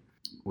Canadian.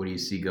 What do you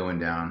see going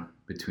down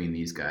between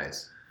these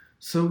guys?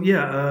 So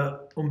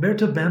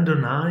Umberto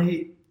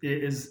Bendene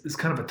is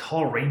kind of a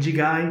tall, rangy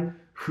guy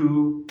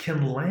who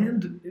can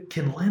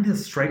land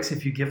his strikes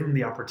if you give him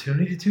the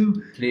opportunity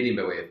to. Canadian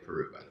by way of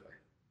Peru, by the way.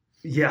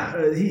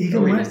 Yeah, he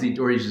can land.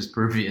 Or he's just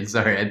Peruvian.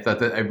 Sorry, I thought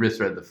that I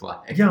misread the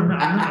flag. Yeah, I'm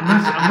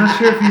not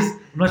sure if he's.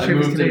 I'm not sure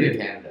if he's Canadian.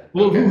 Canada.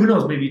 Well, who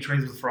knows? Maybe he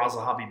trains with Faraz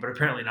Zahabi, but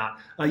apparently not.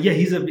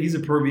 He's a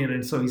Peruvian,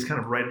 and so he's kind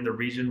of right in the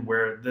region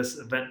where this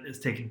event is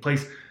taking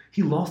place.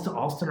 He lost to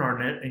Austin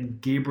Arnett and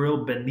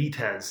Gabriel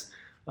Benitez,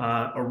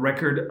 a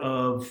record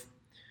of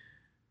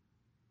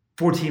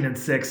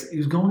 14-6. He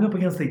was going up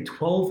against a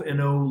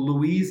 12-0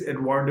 Luis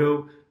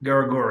Eduardo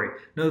Garagori.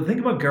 Now, the thing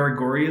about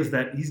Garagori is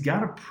that he's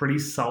got a pretty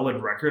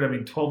solid record. I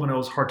mean, 12-0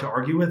 is hard to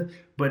argue with,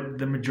 but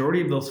the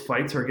majority of those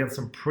fights are against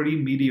some pretty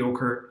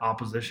mediocre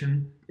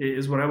opposition,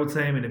 is what I would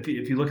say. I mean, if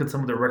you look at some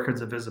of the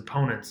records of his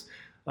opponents,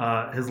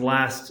 his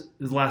last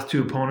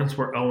 2 opponents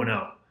were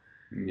 0-0.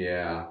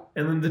 Yeah.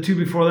 And then the 2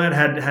 before that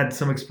had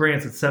some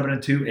experience at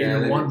 7-2,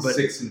 8-1, but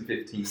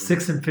 6-15,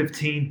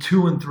 6-15,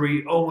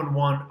 2-3,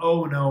 0-1,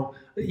 0-0.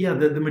 Yeah,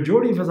 the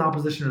majority of his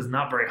opposition is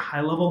not very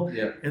high level.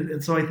 Yeah.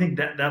 And so I think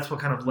that's what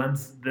kind of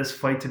lends this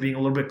fight to being a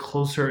little bit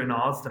closer in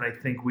odds than I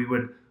think we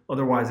would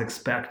otherwise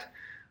expect.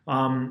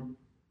 What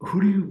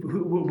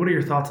are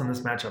your thoughts on this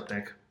matchup,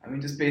 Nick? I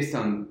mean, just based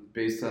on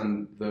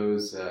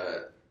those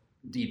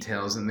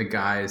details and the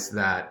guys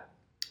that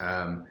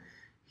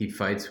he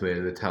fights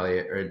with,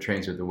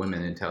 trains with the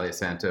women, Natalia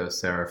Santos,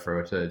 Sarah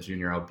Frota,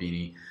 Junior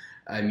Albini.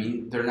 I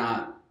mean, they're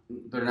not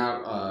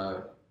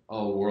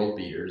all world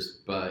beaters,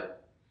 but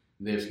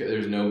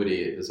there's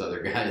nobody at this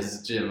other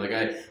guy's gym.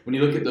 When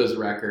you look at those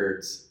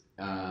records,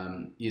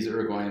 he's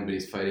Uruguayan, but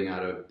he's fighting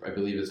out of, I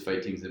believe his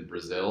fight team's in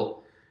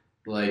Brazil.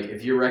 Like,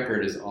 if your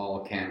record is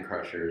all can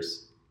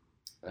crushers,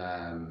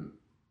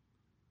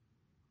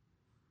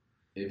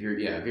 if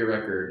your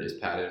record is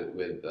padded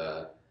with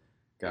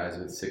guys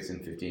with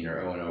 6-15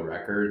 or 0-0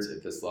 records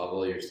at this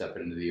level, you're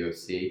stepping into the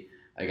UFC,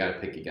 I got to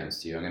pick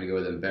against you. I'm going to go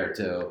with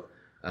Umberto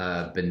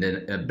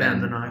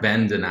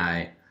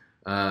Bendene,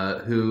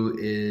 who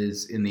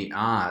is in the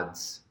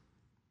odds,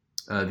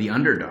 the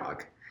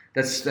underdog.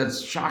 That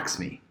shocks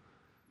me.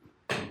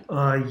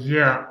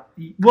 Yeah,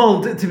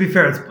 Well, to be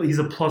fair, he's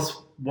a plus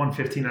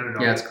 115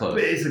 underdog. Yeah, it's close.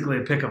 Basically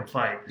a pick-up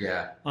fight.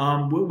 Yeah.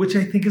 Which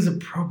I think is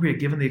appropriate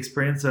given the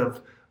experience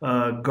of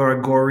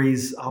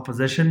Garagori's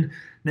opposition.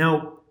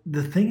 Now,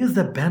 the thing is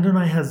that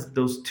Bandonai has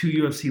those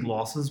 2 UFC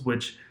losses,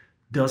 which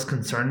does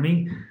concern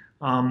me.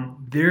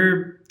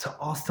 They're to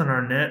Austin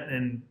Arnett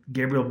and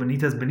Gabriel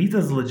Benitez. Benitez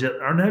is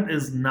legit. Arnett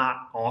is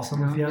not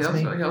awesome, if you ask me.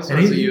 He also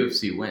has a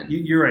UFC win.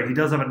 You're right. He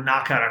does have a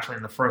knockout, actually,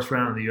 in the first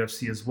round of the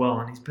UFC as well,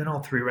 and he's been all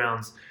 3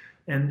 rounds.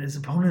 And his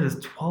opponent is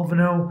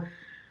 12-0.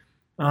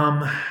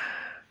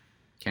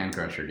 Can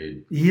crusher,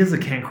 dude. He is a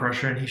can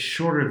crusher, and he's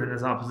shorter than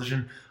his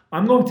opposition.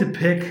 I'm going to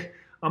pick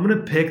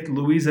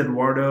Luis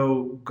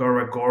Eduardo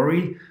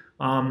Garagori.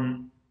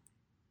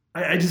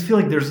 I just feel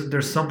like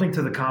there's something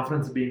to the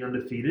confidence of being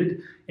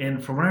undefeated.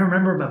 And from what I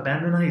remember about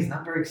Bandonai, he's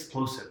not very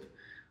explosive.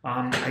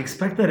 I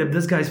expect that if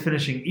this guy's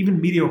finishing even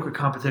mediocre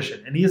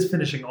competition, and he is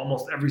finishing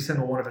almost every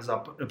single one of his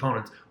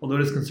opponents, although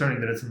it is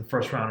concerning that it's in the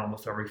first round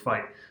almost every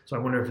fight. So I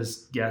wonder if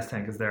his gas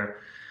tank is there.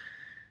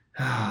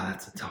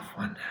 That's a tough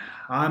one.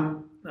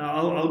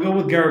 I'll go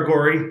with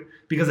Garagori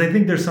because I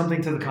think there's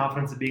something to the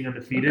confidence of being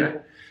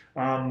undefeated.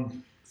 Okay.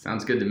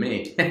 Sounds good to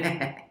me.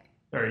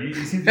 All right, you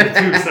seem to be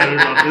too excited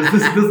about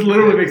this. This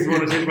literally makes me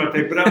want to change my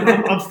pick, but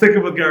I'm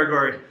sticking with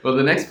Garagori. Well,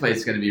 the next fight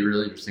is going to be a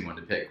really interesting one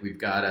to pick. We've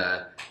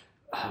got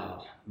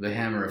the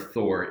Hammer of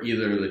Thor,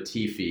 Ilir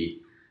Latifi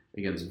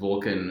against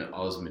Volkan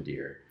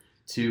Ozdemir.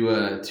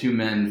 Two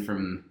men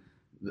from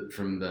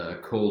the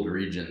cold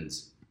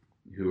regions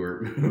who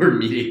are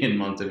meeting in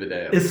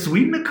Montevideo. Is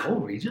Sweden a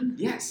cold region?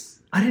 Yes.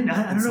 I don't know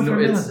if I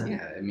realized that.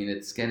 Yeah, I mean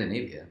it's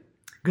Scandinavia.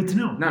 Good to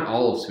know. Not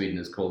all of Sweden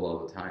is cold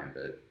all the time,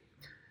 but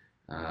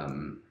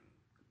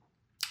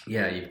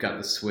yeah, you've got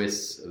the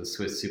Swiss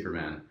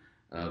Superman,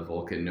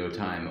 Volkan No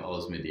Time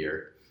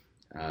Ozdemir.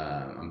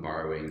 I'm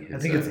borrowing his. I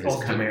think it's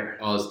Ozdemir.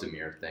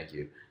 Ozdemir, thank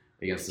you.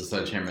 Against the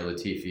Sledgehammer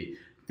Latifi.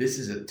 This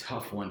is a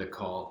tough one to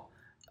call.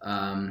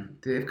 Do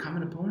they have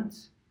common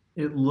opponents?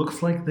 It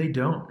looks like they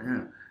don't.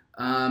 Yeah.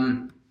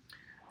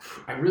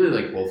 I really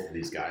like both of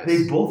these guys.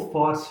 They both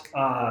fought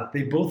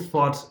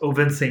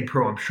Ovince St.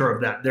 Preux. I'm sure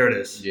of that. There it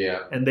is.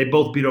 Yeah. And they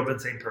both beat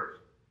Ovince St. Preux.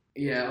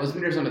 Yeah,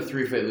 Ozdemir's on a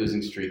 3-fight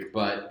losing streak,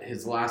 but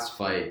his last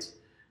fight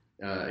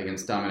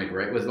against Dominic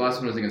Reyes the last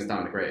one was against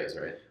Dominic Reyes,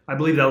 right? I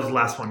believe that was the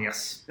last one.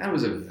 Yes. That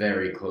was a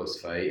very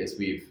close fight, as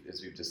we've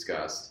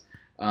discussed.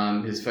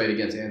 His fight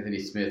against Anthony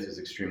Smith was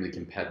extremely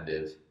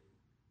competitive.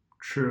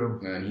 True.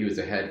 And he was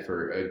ahead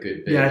for a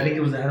good bit. Yeah, I think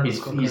it was ahead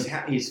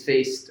of he's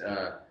faced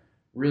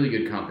really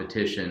good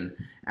competition,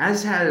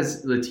 as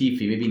has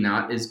Latifi. Maybe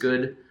not as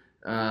good,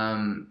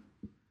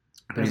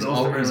 but he's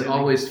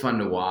always fun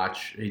to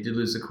watch. He did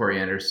lose to Cory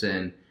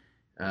Anderson.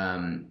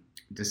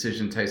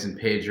 Decision Tyson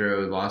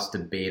Pedro, lost to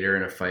Bader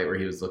in a fight where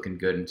he was looking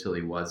good until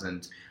he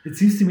wasn't. It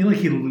seems to me like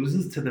he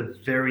loses to the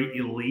very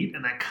elite,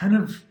 and that kind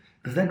of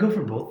does that go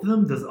for both of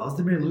them? Does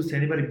Ozdemir lose to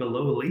anybody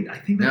below elite? I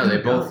think that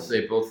they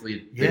both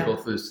lead. Yeah. They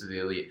both lose to the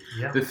elite.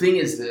 Yeah. The thing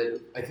is that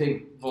I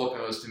think Volkan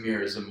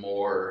Ozdemir is a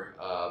more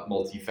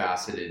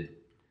multifaceted,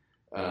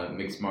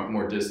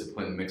 more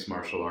disciplined mixed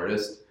martial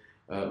artist.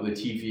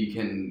 Latifi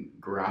can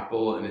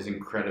grapple and is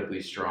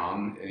incredibly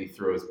strong, and he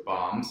throws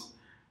bombs.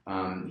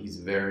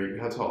 He's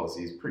how tall is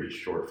he? He's pretty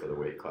short for the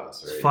weight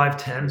class, right?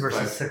 5'10"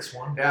 versus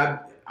 6'1". Yeah,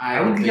 I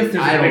don't think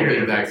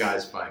that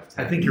guy's 5'10".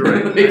 I think you're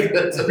right. I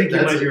think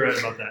you might be right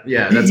about that.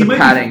 Yeah, that's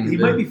padding. He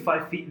might be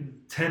 5 feet and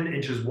 10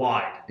 inches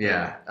wide.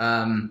 Yeah.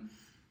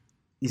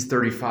 He's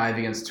 35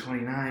 against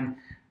 29.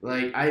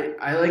 Like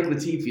I like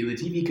Latifi.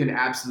 Latifi can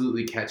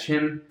absolutely catch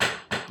him,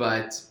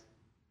 but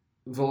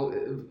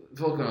Volkan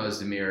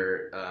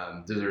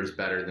Ozdemir deserves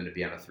better than to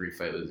be on a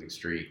 3-fight losing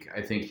streak.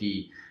 I think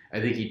he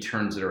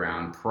turns it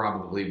around,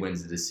 probably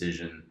wins the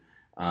decision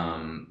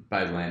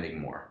by landing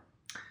more.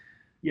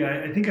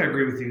 Yeah, I think I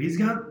agree with you. He's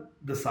got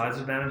the size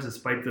advantage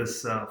despite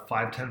this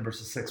 5'10"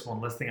 versus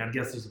 6'1" listing. I'd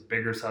guess there's a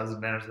bigger size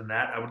advantage than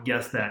that. I would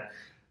guess that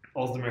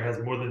Ozdemir has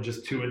more than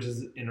just 2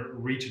 inches in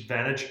reach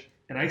advantage,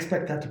 and I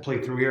expect that to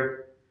play through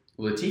here.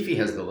 Latifi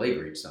has the leg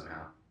reach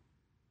somehow.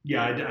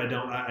 Yeah, I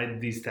don't.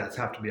 These stats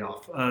have to be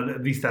off.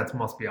 These stats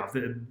must be off.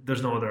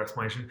 There's no other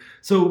explanation.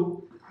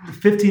 So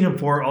 15-4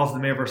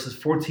 Ozdemir versus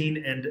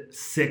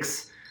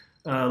 14-6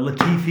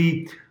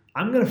 Latifi.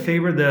 I'm going to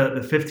favor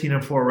the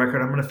 15-4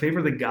 record. I'm going to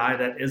favor the guy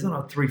that is on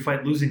a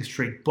 3-fight losing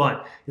streak,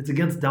 but it's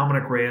against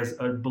Dominic Reyes,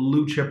 a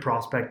blue chip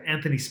prospect,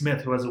 Anthony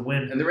Smith, who has a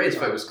win. And the Reyes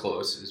fight was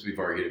close, as we've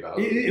argued about.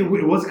 It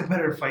was a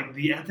competitive fight.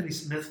 The Anthony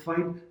Smith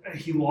fight,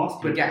 he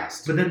lost, but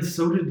then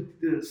so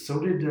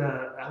did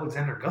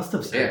Alexander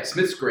Gustafsson. Yeah,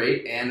 Smith's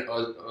great, and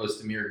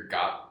Ozdemir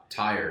got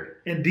tired.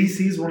 And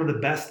DC is one of the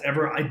best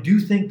ever. I do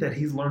think that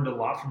he's learned a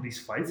lot from these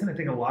fights, and I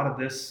think a lot of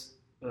this.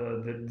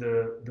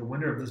 The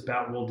winner of this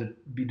bout will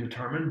be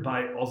determined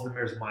by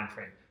Ozdemir's mind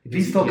frame. If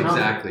he's still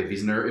exactly, if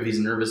he's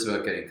nervous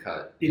about getting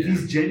cut, if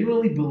he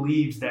genuinely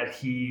believes that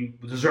he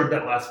deserved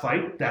that last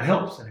fight, that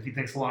helps. And if he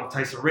thinks a lot of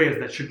Tyson Reyes,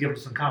 that should give him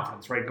some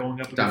confidence, right?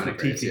 Going up against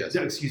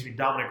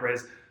Dominic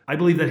Reyes. I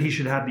believe that he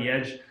should have the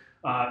edge.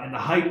 And the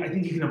height, I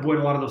think he can avoid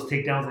a lot of those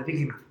takedowns. I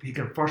think he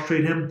can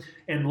frustrate him.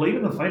 And late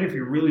in the fight, if he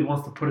really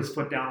wants to put his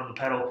foot down on the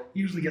pedal, he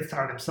usually gets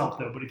tired himself,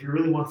 though. But if he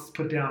really wants to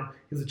put down,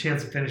 he has a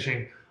chance of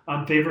finishing.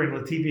 I'm favoring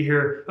Latifi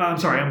here. I'm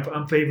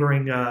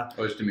favoring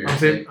Ozdemir.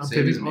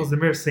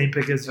 Same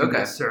pick as you,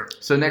 okay. Sir.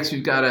 So next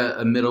we've got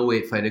a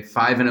middleweight fight,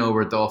 5-0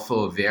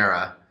 Rodolfo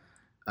Vieira.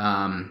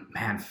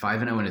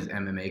 5-0 in his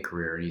MMA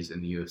career. He's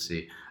in the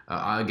UFC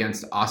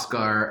against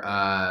Oscar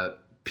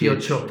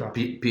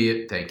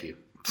Piechota. Thank you.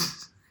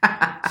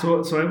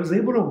 So I was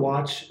able to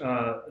watch.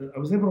 a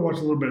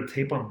little bit of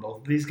tape on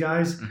both of these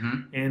guys,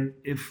 and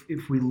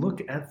if we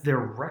look at their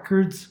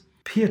records,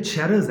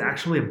 Piechota is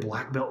actually a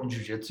black belt in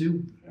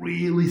jiu-jitsu,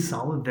 really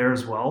solid there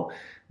as well.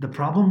 The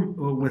problem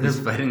with he's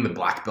fighting the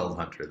black belt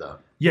hunter, though.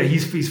 Yeah,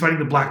 he's fighting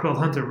the black belt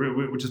hunter,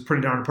 which is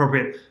pretty darn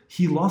appropriate.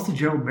 He lost to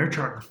Gerald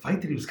Meerchart in a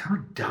fight that he was kind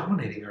of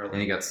dominating early.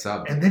 And he got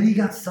subbed. And then he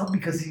got subbed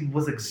because he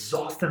was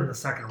exhausted in the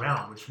second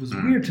round, which was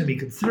weird to me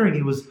considering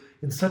he was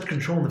in such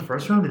control in the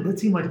first round. It did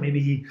seem like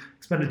maybe he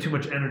expended too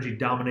much energy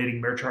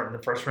dominating Meerchart in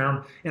the first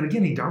round. And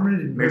again, he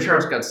dominated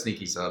Meerchart's got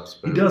sneaky subs.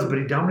 He does, but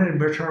he dominated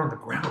Meerchart on the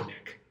ground,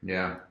 Nick.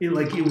 Yeah. It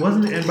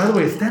wasn't, and by the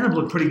way, his stand-up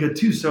looked pretty good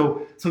too.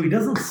 So he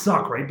doesn't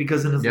suck, right?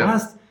 Because in his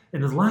last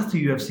two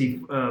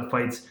UFC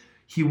fights,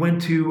 he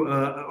went to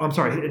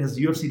in his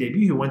UFC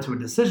debut, he went to a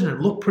decision and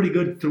looked pretty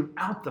good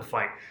throughout the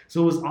fight.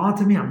 So it was odd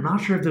to me. I'm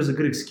not sure if there's a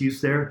good excuse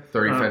there.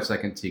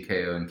 35-second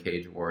TKO in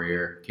Cage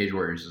Warrior. Cage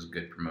Warriors is a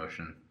good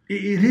promotion.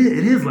 It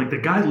is. Like, the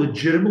guy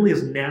legitimately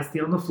is nasty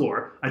on the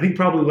floor. I think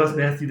probably less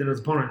nasty than his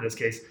opponent in this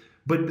case.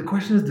 But the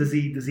question is, does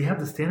he have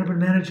the stand-up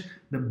advantage?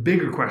 The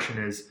bigger question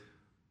is,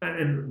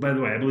 and by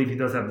the way, I believe he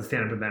does have the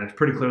stand-up advantage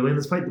pretty clearly in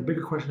this fight. The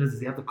bigger question is, does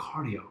he have the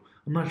cardio?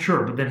 I'm not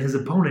sure. But then his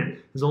opponent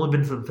has only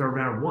been to the third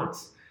round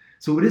once.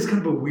 So it is kind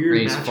of a weird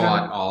matchup. He's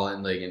fought all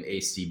in like an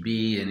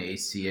ACB and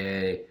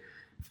ACA,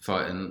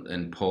 fought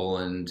in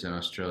Poland and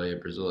Australia,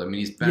 Brazil. I mean,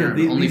 he's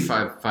been only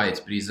 5 fights,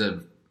 but these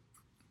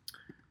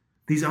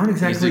aren't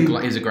exactly.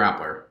 He's a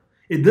grappler.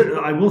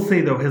 I will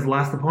say though, his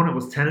last opponent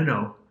was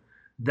 10-0.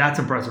 That's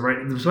impressive, right?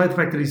 Despite the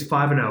fact that he's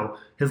 5-0,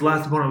 his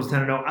last opponent was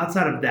 10-0.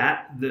 Outside of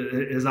that,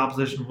 his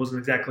opposition wasn't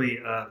exactly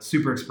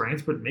super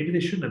experienced, but maybe they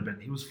shouldn't have been.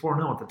 He was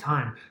 4-0 at the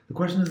time. The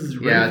question is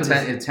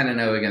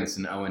 10-0 against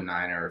an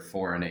 0-9 or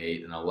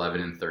 4-8 and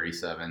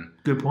 11-37.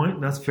 Good point.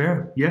 That's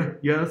fair. Yeah,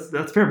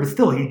 that's fair. But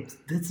still, he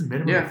did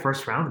submit him in the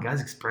first round. The guy's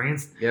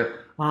experienced. Yep.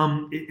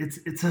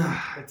 It's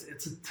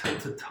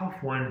a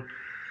tough one.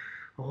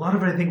 A lot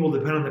of it, I think, will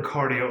depend on the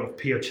cardio of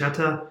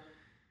Piechota,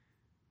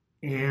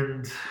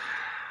 and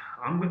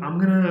I'm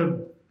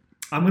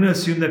gonna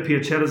assume that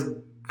Piechota's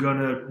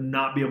gonna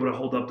not be able to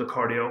hold up the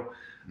cardio.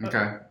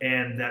 Okay.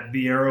 And that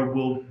Vieira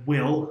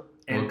will.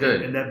 And,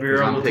 good. And that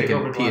Vieira will take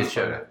over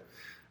Piechota.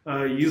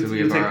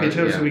 You take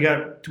Piechota, so we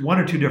got 1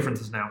 or 2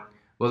 differences now.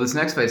 Well, this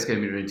next fight's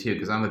gonna be between 2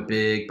 because I'm a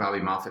big Bobby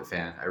Moffett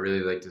fan. I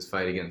really liked his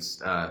fight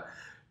against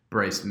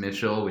Bryce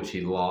Mitchell, which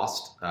he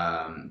lost.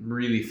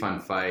 Really fun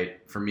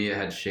fight. For me, it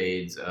had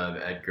shades of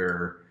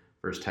Edgar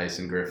versus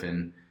Tyson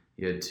Griffin.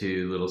 You had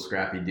 2 little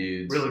scrappy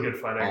dudes. Really good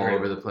fight. All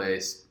over the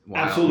place.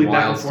 Absolutely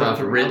wild stuff.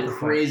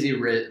 Crazy,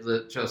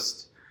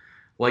 just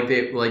like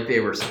they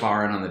were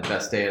sparring on the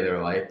best day of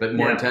their life, but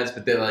more intense.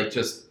 But they're like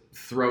just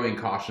throwing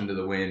caution to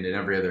the wind and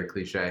every other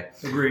cliche.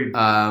 Agreed.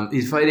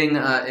 He's fighting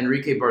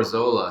Enrique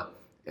Barzola,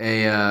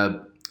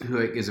 who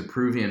is a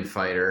Peruvian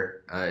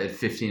fighter at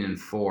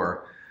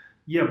 15-4.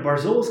 Yeah,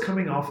 Barzola's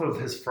coming off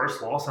of his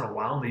first loss in a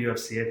while in the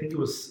UFC. I think it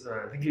was.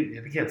 I think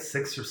he had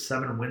 6 or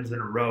 7 wins in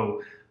a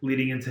row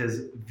leading into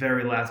his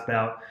very last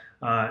bout,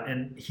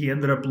 and he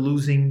ended up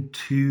losing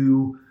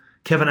to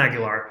Kevin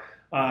Aguilar.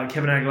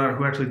 Kevin Aguilar,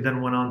 who actually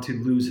then went on to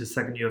lose his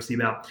second UFC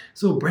bout.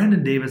 So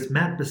Brandon Davis,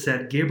 Matt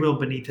Bissett, Gabriel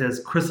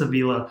Benitez, Chris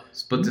Avila.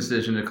 Split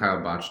decision to Kyle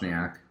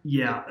Bochniak.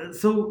 Yeah.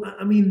 So,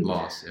 I mean.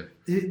 Lost,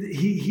 yeah.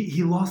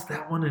 He lost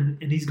that one,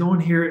 and he's going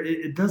here.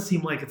 It does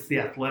seem like it's the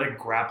athletic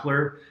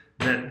grappler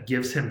that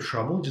gives him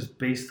trouble just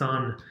based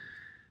on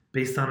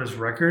his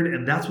record,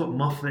 and that's what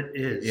Moffett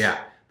is. Yeah.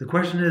 The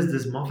question is,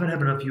 does Moffett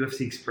have enough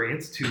UFC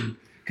experience to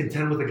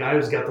contend with a guy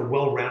who's got the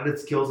well-rounded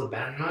skills of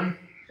Bantamweight?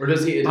 Or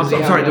does he?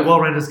 The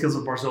well-rounded skills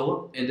of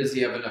Barzola. And does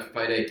he have enough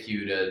fight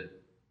IQ to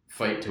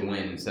fight to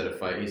win instead of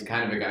fight? He's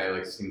kind of a guy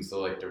who seems to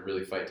like to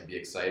really fight to be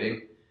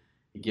exciting.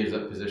 He gives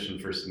up position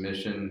for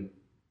submission.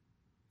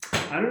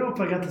 I don't know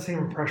if I got the same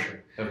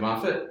impression Of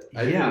Moffett?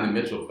 I did in the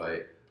Mitchell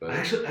fight. But I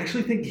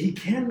actually think he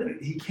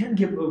can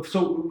give.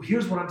 So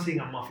here's what I'm seeing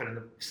on Moffett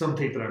in some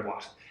tape that I've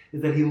watched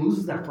is that he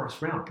loses that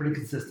first round pretty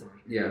consistently.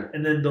 Yeah.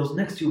 And then those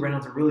next 2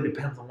 rounds, it really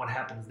depends on what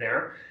happens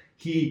there.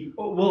 I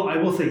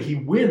will say he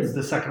wins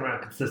the second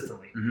round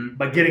consistently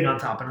by getting on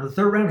top. And in the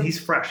third round, he's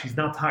fresh. He's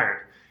not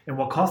tired. And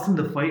what cost him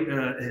the fight,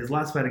 his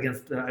last fight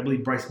against, I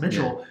believe, Bryce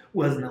Mitchell,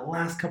 was in the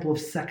last couple of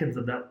seconds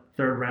of that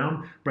third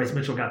round, Bryce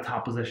Mitchell got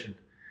top position.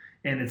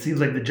 And it seems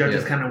like the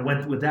judges kind of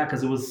went with that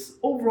because it was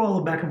overall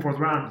a back and forth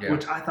round,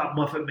 which I thought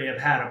Moffett may have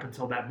had up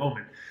until that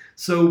moment.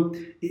 So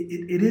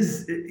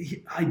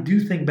I do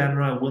think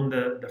Bantamweight will win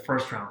the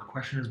first round. The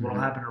question is what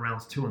will happen in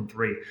rounds 2 and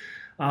 3.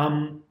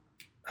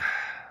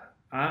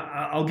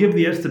 I'll give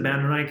the edge to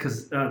Bantamweight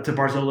to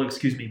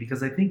Barzola,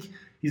 because I think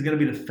he's going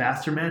to be the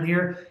faster man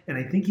here, and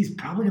I think he's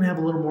probably going to have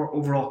a little more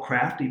overall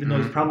craft, even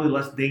though he's probably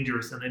less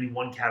dangerous in any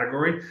one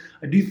category.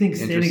 I do think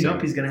standing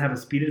up, he's going to have a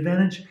speed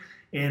advantage,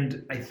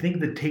 and I think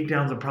the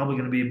takedowns are probably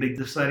going to be a big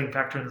deciding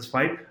factor in this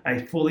fight. I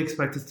fully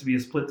expect this to be a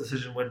split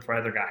decision win for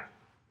either guy.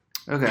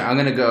 Okay, I'm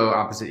going to go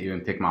opposite you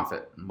and pick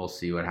Moffitt. We'll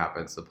see what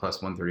happens. The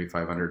plus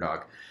 135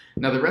 underdog.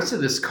 Now, the rest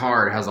of this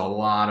card has a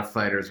lot of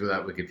fighters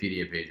without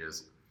Wikipedia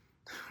pages.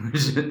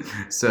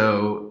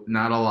 So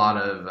not a lot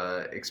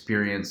of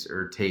experience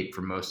or tape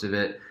for most of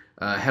it.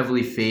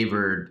 Heavily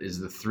favored is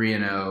the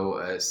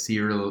 3-0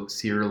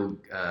 Cyril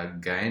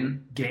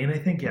Gain. Gain, I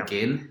think, yeah.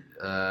 Gain,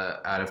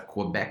 out of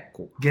Quebec.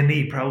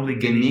 Guinea, probably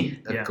Guinea.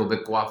 A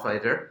Quebecois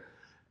fighter.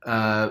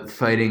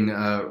 Fighting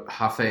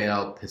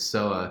Rafael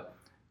Pessoa.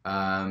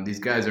 These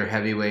guys are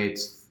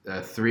heavyweights.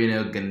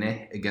 3-0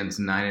 Guinea against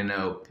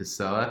 9-0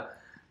 Pessoa.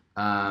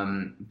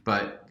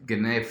 But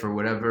Gane, for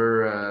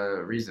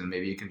whatever reason,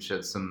 maybe you can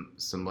shed some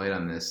light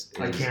on this.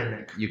 I can,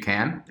 Nick. You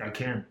can? I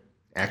can.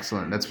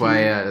 Excellent. That's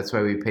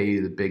why we pay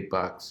you the big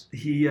bucks.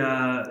 He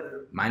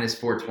minus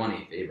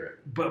 420 favorite.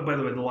 But by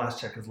the way, the last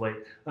check is late.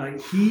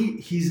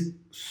 He's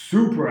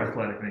super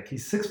athletic, Nick.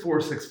 He's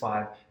 6'4",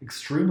 6'5",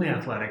 extremely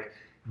athletic,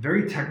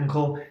 very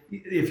technical.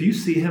 If you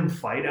see him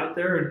fight out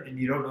there and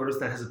you don't notice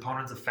that his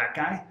opponent's a fat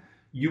guy,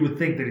 you would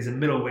think that he's a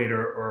middleweight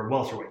or a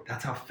welterweight.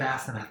 That's how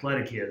fast and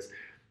athletic he is.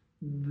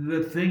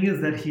 The thing is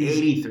that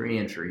he's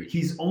 83-inch reach.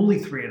 He's only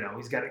 3-0.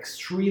 He's got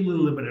extremely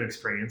limited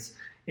experience,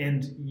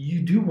 and you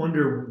do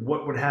wonder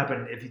what would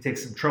happen if he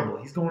takes some trouble.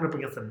 He's going up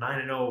against a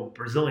 9-0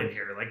 Brazilian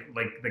here.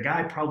 Like the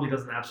guy probably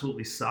doesn't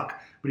absolutely suck,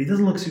 but he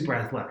doesn't look super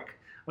athletic.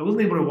 I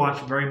wasn't able to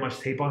watch very much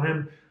tape on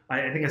him.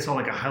 I think I saw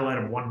like a highlight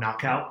of one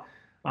knockout.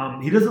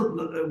 He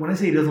doesn't. When I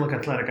say he doesn't look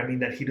athletic, I mean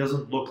that he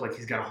doesn't look like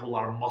he's got a whole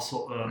lot of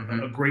muscle,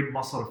 a great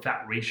muscle to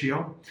fat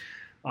ratio,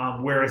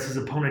 whereas his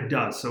opponent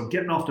does. So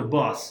getting off the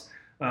bus.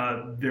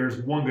 There's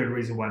one good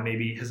reason why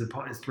maybe his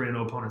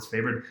 3-0 opponent's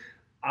favored.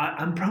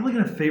 I'm probably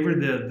going to favor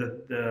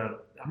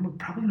I'm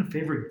probably going to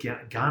favor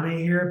Gane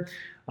here.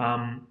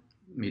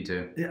 Me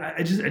too.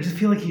 I just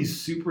feel like he's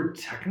super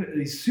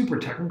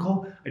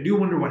technical. I do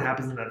wonder what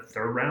happens in that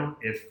third round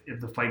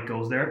if the fight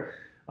goes there.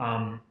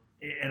 And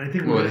I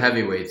think with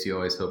heavyweights, you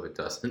always hope it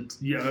doesn't.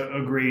 Yeah,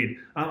 agreed.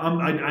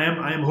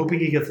 I am hoping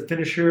he gets a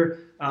finisher.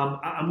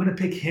 I'm going to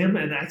pick him,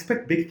 and I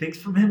expect big things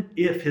from him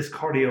if his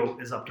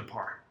cardio is up to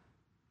par.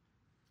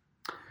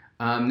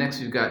 Next,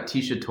 we've got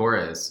Tisha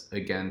Torres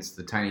against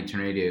the Tiny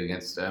Tornado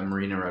against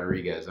Marina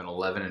Rodriguez, an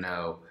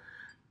 11-0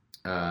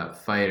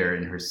 fighter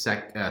in her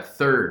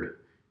third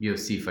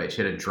UFC fight.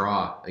 She had a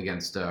draw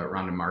against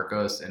Ronda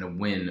Marcos and a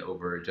win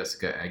over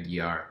Jessica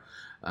Aguiar.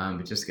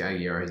 But Jessica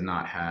Aguiar has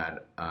not had...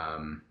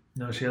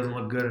 no, she hasn't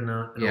looked good in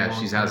a she long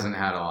time. hasn't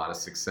had a lot of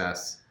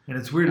success. And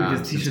it's weird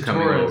because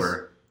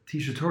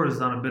Tisha Torres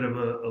is on a bit of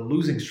a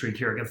losing streak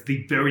here against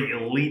the very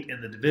elite in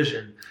the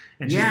division.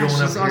 And she's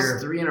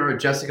lost 3 in a row.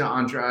 Jessica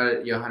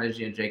Andrade, Johanna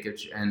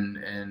Jędrzejczyk, and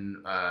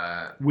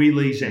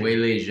Weili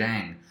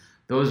Zhang.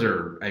 Those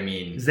are,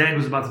 Zhang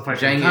was about to fight.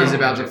 Zhang is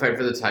about to fight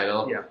for the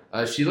title.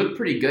 Yeah. She looked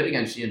pretty good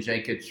against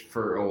Jędrzejczyk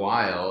for a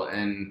while,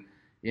 and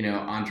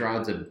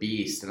Andrade's a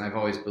beast. And I've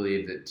always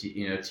believed that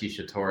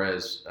Tisha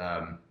Torres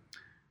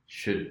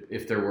should,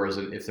 if there was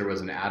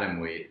an atom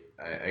weight,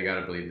 I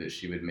gotta believe that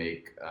she would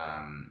make.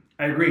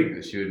 I agree.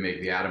 That she would make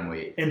the atom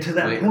weight. And to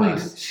that point,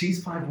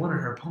 she's 5'1"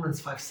 and her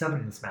opponent's 5'7"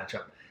 in this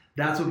matchup.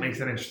 That's what makes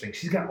it interesting.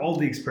 She's got all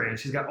the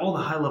experience. She's got all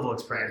the high level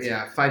experience.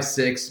 Yeah,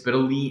 5'6", but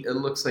it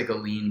looks like a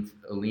lean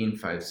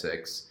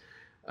 5'6".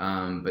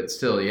 But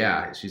still,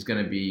 yeah, she's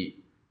gonna be,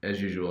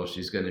 as usual,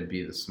 she's gonna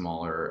be the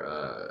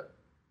smaller.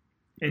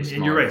 And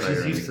you're right.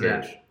 She's used to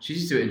that.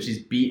 She's used to it, and she's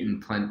beaten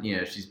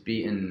plenty. She's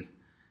beaten.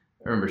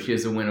 Remember, she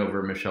has a win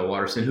over Michelle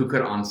Waterson, who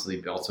could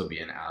honestly also be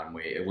an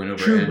atomweight. A win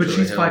over True, Angela but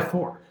she's Hill.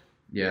 5'4".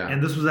 Yeah.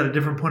 And this was at a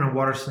different point in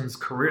Waterson's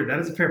career. That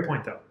is a fair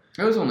point, though.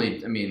 It was a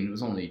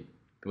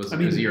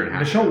year and a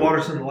half. Michelle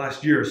Waterson, the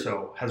last year or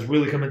so, has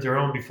really come into her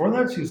own. Before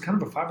that, she was kind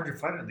of a 500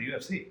 fighter in the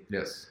UFC.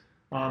 Yes.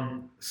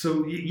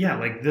 So, yeah,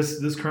 like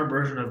this current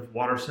version of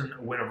Waterson,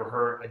 a win over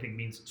her, I think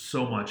means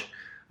so much.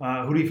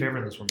 Who do you favor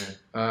in this one, man?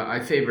 I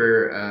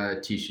favor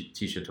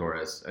Tisha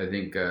Torres. I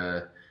think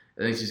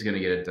she's going to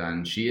get it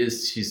done.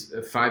 She's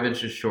 5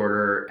 inches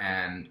shorter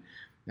and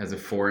has a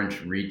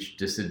 4-inch reach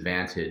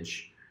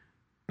disadvantage.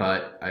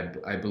 But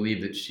I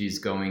believe that she's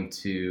going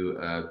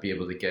to be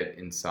able to get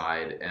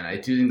inside, and I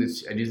do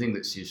think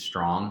that she's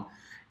strong,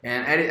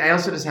 and I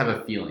also just have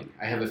a feeling.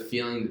 I have a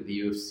feeling that the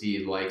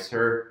UFC likes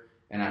her,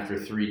 and after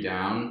 3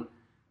 down,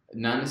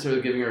 not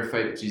necessarily giving her a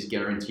fight that she's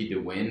guaranteed to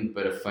win,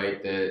 but a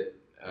fight that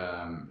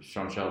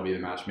Sean Shelby, the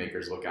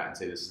matchmakers, look at and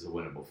say this is a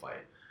winnable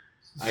fight.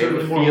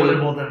 Certainly more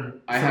winnable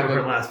than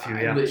her last few.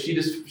 Yeah, she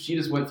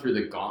just went through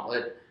the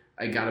gauntlet.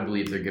 I gotta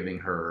believe they're giving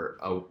her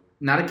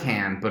not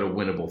a but a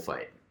winnable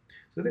fight.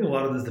 So I think a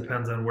lot of this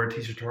depends on where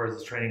Tisha Torres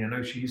is training. I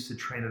know she used to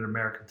train at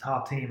American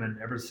Top Team, and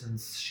ever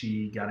since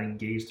she got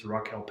engaged to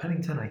Raquel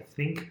Pennington, I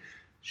think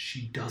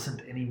She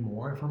doesn't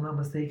anymore, if I'm not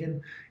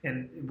mistaken.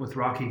 And with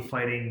Rocky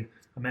fighting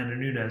Amanda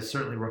Nunes,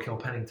 certainly Raquel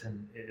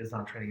Pennington is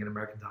not training an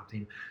American top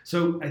team.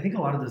 So I think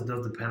a lot of this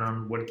does depend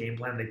on what game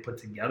plan they put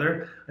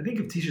together. I think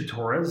if Tecia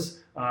Torres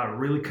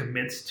really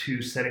commits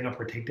to setting up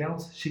her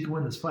takedowns, she can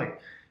win this fight.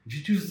 If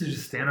she chooses to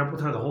just stand up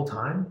with her the whole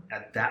time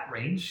at that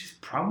range, she's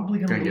probably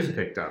going to lose. Get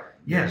picked up.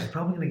 Yeah, she's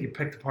probably going to get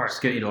picked apart. She's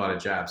going to eat a lot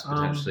of jabs,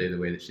 potentially, the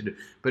way that she did.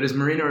 But is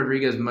Marina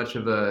Rodriguez much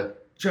of a...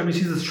 I mean,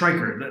 she's a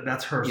striker.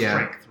 That's her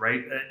strength,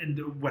 right?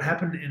 And what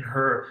happened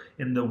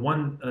in the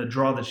one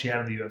draw that she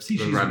had in the UFC,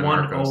 she's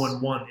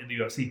 1-0-1 in the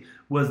UFC,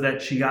 was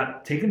that she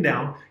got taken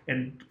down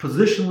and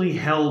positionally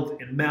held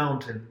in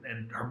mount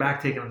and her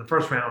back taken in the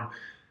first round,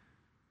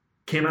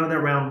 came out of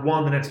that round,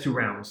 won the next 2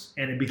 rounds,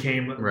 and it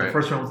became, the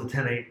first round was a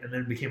 10-8, and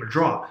then it became a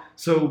draw.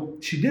 So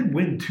she did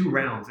win 2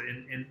 rounds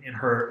in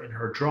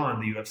her draw in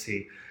the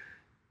UFC.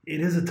 It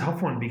is a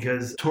tough one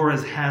because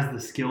Torres has the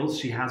skills.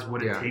 She has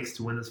what it takes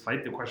to win this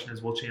fight. The question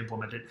is, will she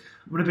implement it?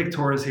 I'm going to pick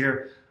Torres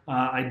here.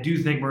 I do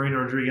think Marina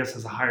Rodriguez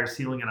has a higher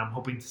ceiling, and I'm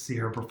hoping to see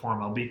her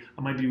perform.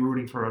 I might be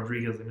rooting for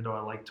Rodriguez, even though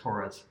I like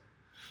Torres.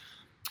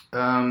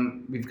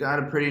 We've got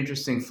a pretty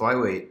interesting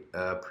flyweight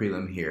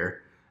prelim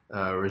here.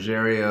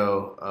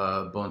 Rogerio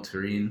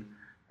Bontorin,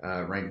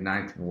 ranked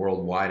 9th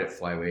worldwide at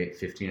flyweight,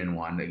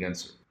 15-1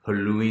 against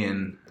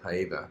Julian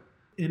Paiva.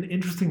 An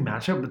interesting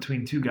matchup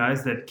between 2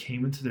 guys that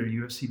came into their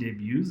UFC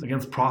debuts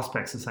against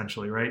prospects,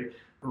 essentially, right?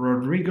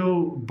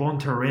 Rodrigo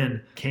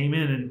Bontorin came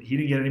in and he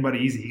didn't get anybody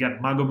easy. He got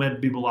Magomed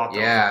Bibulatov.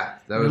 Yeah,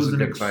 that was a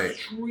good fight. It was an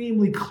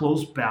extremely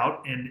close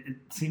bout, and it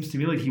seems to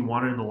me like he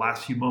won it in the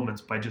last few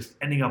moments by just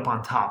ending up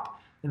on top.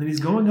 And then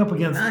he's going up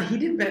against... He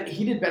did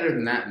better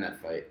than that in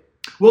that fight.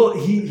 Well,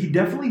 he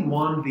definitely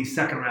won the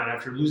second round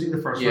after losing the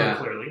first round,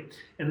 clearly.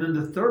 And then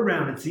the third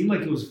round, it seemed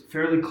like it was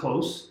fairly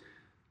close.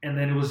 And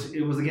then it was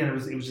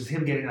just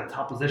him getting that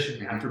top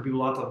position after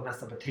Bibulatov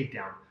messed up a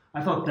takedown.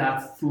 I thought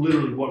that's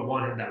literally what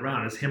won him that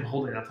round, is him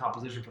holding that top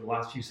position for the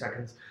last few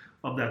seconds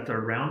of that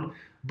third round.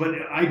 But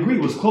I agree,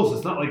 it was close.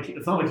 It's not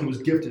like he was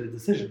gifted a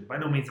decision. By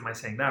no means am I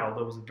saying that,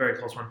 although it was a very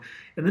close one.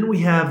 And then we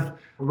have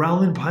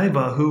Raulin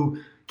Paiva, who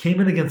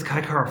came in against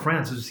Kai Kara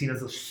France, who's seen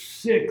as a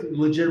sick,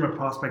 legitimate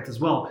prospect as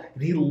well,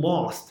 and he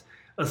lost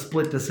a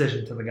split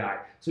decision to the guy.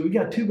 So we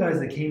got 2 guys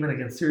that came in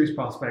against serious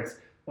prospects.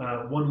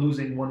 One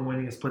losing, one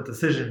winning a split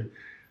decision.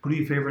 Who do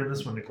you favor in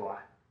this one, Nikolai?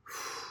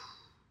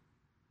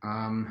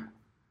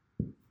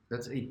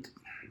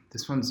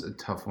 This one's a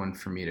tough one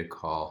for me to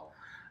call.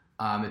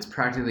 It's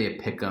practically a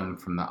pick'em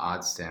from the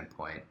odds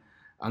standpoint.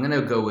 I'm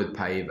gonna go with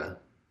Paiva,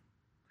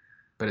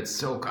 but it's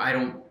so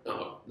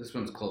this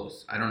one's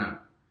close. I don't know.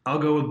 I'll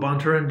go with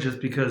Bontorin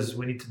just because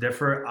we need to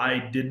differ. I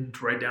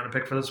didn't write down a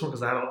pick for this one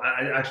because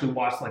I actually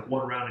watched like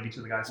 1 round of each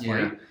of the guys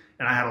fight.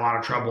 And I had a lot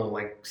of trouble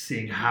like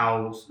seeing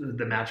how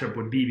the matchup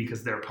would be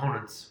because their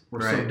opponents were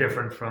so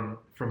different from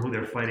who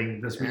they're fighting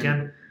this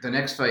weekend. The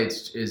next fight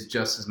is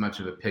just as much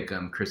of a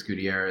pick'em. Chris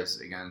Gutierrez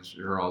against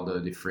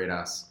Geraldo de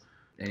Freitas.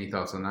 Any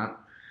thoughts on that?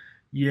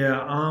 Yeah,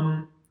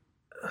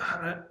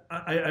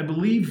 I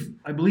believe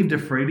de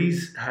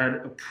Freitas had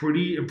a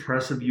pretty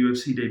impressive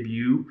UFC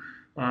debut.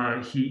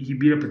 He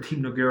beat up a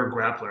Team Nogueira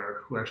grappler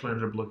who actually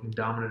ended up looking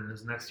dominant in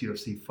his next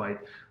UFC fight.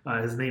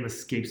 His name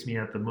escapes me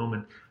at the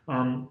moment.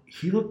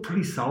 He looked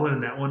pretty solid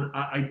in that one.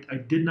 I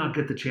did not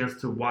get the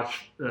chance to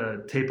watch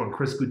tape on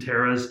Chris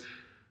Gutierrez.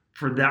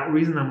 For that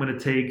reason, I'm going to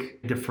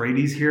take de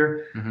Freitas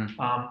here.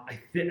 Mm-hmm. I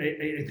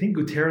think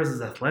Gutierrez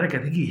is athletic. I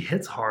think he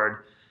hits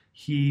hard.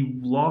 He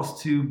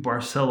lost to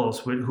Barcelos,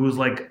 who was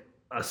like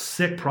a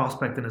sick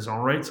prospect in his own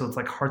right, so it's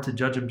like hard to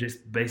judge him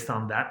just based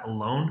on that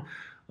alone.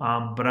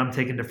 But I'm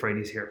taking de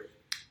Freitas here.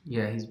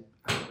 Yeah,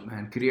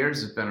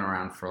 Gutierrez has been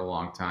around for a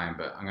long time,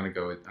 but I'm gonna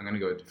go with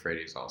de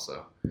Freitas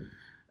also.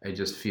 I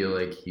just feel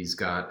like he's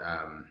got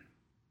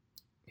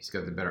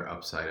the better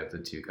upside of the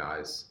 2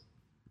 guys.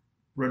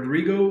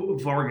 Rodrigo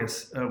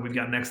Vargas, we've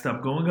got next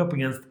up, going up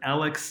against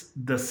Alex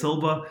da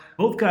Silva.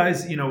 Both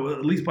guys,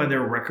 at least by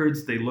their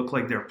records, they look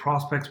like they're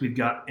prospects. We've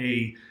got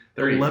a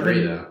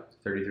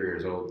 33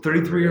 years old.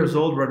 33 years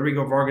old.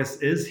 Rodrigo Vargas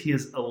is. He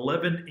is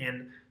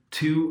 11-2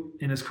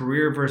 in his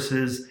career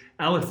versus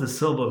Alex da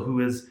Silva,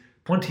 who is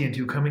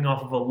 20-2, coming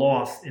off of a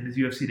loss in his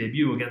UFC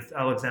debut against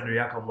Alexander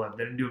Yakovlev.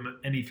 They didn't do him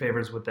any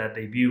favors with that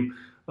debut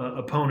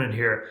opponent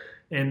here.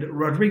 And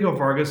Rodrigo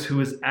Vargas,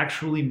 who is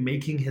actually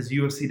making his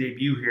UFC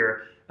debut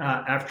here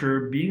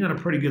after being on a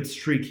pretty good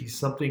streak. He's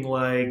something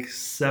like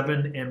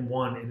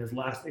 7-1 in his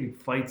last 8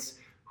 fights.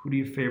 Who do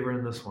you favor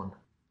in this one?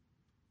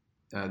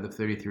 The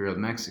 33-year-old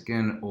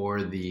Mexican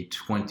or the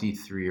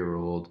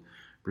 23-year-old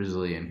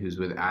Brazilian who's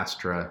with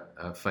Astra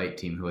Fight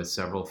Team, who has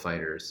several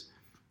fighters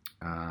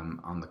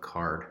on the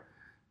card.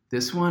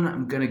 This one,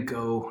 I'm going to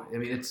go... I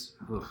mean, it's...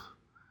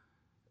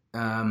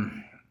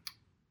 I'm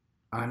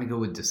going to go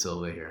with da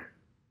Silva here.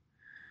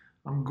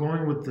 I'm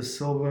going with da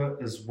Silva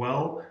as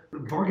well.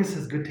 Vargas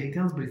has good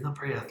takedowns, but he's not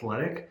very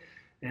athletic.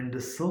 And da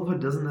Silva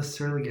doesn't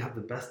necessarily have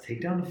the best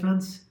takedown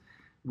defense,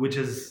 which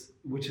is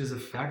a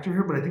factor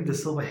here, but I think da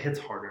Silva hits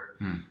harder.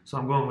 So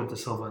I'm going with da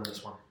Silva in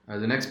this one.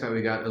 The next fight,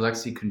 we got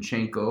Alexei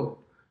Kunchenko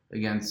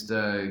against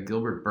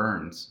Gilbert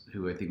Burns,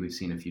 who I think we've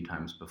seen a few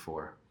times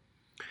before.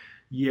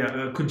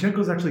 Yeah,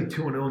 Kunchenko's actually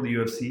 2-0 in the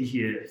UFC.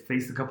 He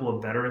faced a couple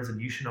of veterans in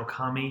Yushin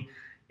Okami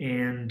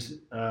and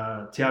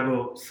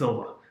Thiago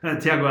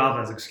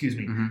Alves, excuse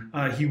me.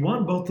 Mm-hmm. He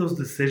won both those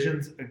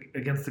decisions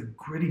against the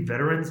gritty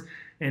veterans,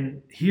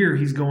 and here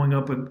he's going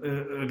up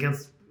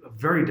against a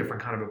very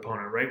different kind of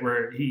opponent, right?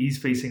 Where he's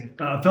facing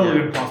a fellow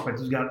young prospect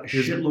who's got a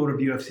shitload of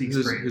UFC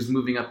experience. Who's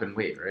moving up in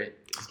weight, right?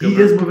 He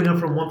is moving up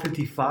from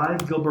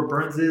 155. Gilbert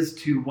Burns is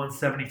to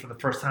 170 for the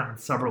first time in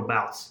several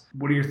bouts.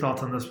 What are your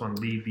thoughts on this one?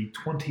 The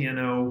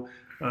 20-0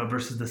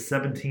 versus the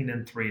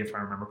 17-3, if I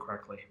remember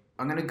correctly.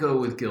 I'm gonna go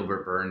with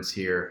Gilbert Burns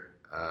here,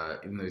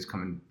 even though he's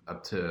coming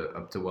up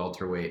to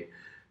welterweight.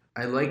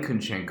 I like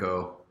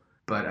Kunchenko,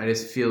 but I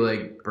just feel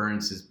like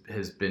Burns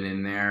has been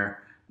in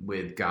there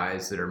with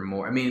guys that are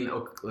more. I mean,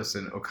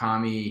 listen,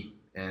 Okami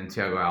and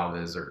Thiago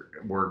Alves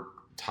were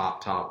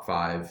top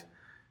five,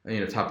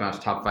 top-notch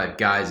top five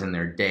guys in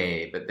their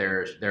day, but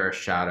they're a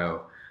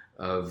shadow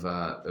of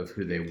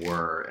who they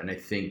were, and I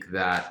think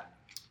that.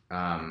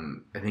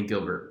 I think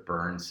Gilbert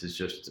Burns is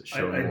just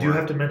showing I do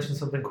have to mention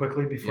something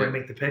quickly before I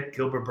make the pick.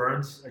 Gilbert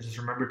Burns, I just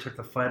remember, took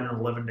the fight in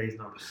 11 days'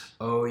 notice.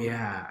 Oh,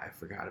 yeah. I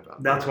forgot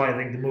about that. That's why I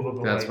think the move up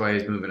in weight. That's why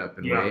he's moving up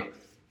in weight.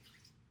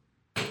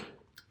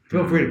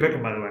 Feel free to pick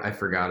him, by the way. I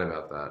forgot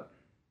about that.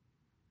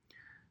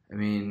 I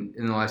mean,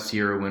 in the last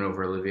year, a win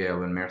over Olivier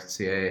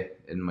Mercier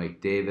and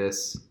Mike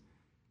Davis.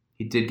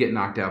 He did get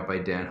knocked out by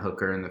Dan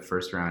Hooker in the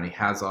first round. He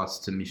has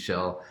lost to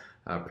Michel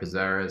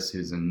Prazeres,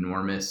 who's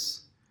enormous.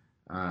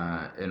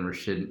 And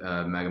Rashid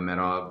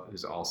Magomedov,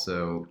 who's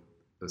also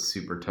a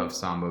super tough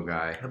Sambo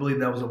guy. I believe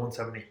that was at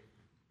 170.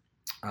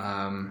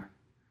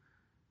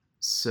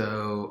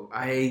 So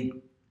I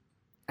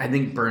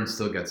think Burns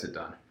still gets it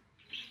done.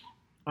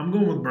 I'm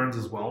going with Burns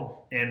as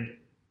well. And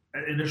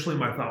initially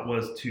my thought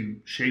was to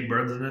shade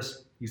Burns in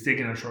this. He's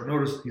taking on short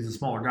notice. He's a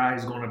smaller guy.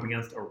 He's going up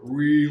against a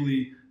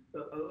really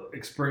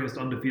experienced,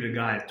 undefeated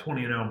guy at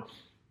 20-0.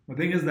 The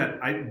thing is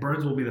that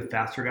Burns will be the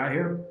faster guy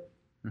here.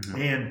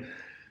 Mm-hmm. And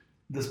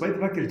despite the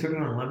fact that he took it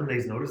on 11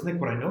 days' notice, Nick,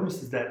 what I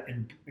noticed is that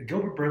in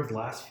Gilbert Burns'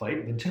 last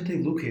fight,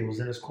 Vicente Luque was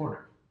in his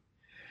corner.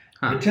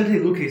 Vicente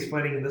Luque is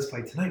fighting in this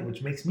fight tonight,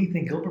 which makes me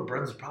think Gilbert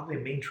Burns is probably a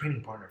main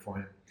training partner for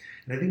him.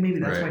 And I think maybe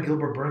that's why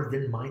Gilbert Burns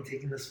didn't mind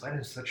taking this fight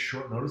in such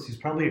short notice. He's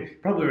probably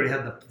already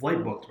had the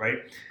flight booked, right?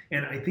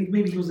 And I think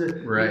maybe he was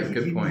good point.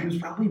 He was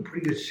probably in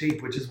pretty good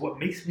shape, which is what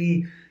makes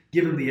me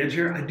give him the edge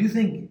here. I do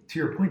think, to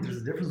your point, there's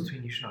a difference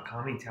between Yushin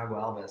Okami, Thiago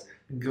Alves,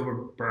 and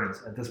Gilbert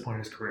Burns at this point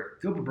in his career.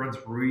 Gilbert Burns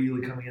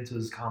really coming into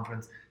his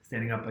confidence,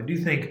 standing up. I do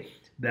think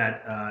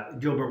that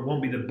Gilbert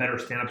won't be the better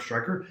stand-up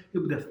striker.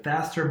 He'll be the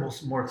faster,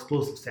 more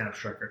explosive stand-up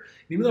striker.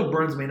 And even though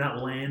Burns may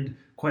not land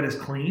quite as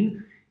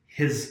clean,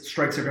 his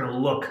strikes are going to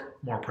look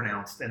more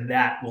pronounced, and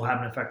that will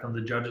have an effect on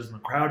the judges and the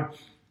crowd.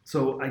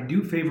 So I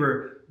do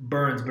favor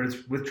Burns, but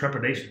it's with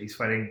trepidation. He's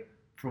fighting,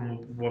 from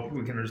what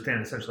we can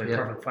understand, essentially a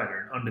perfect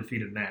fighter, an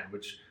undefeated man,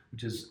 which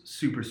is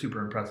super, super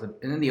impressive.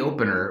 And in the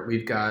opener,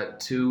 we've got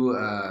two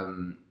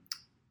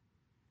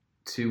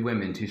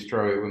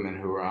strawweight women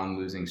who are on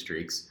losing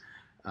streaks.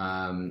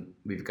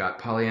 We've got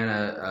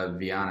Polyana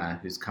Viana,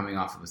 who's coming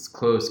off of a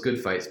close,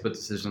 good fight, split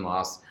decision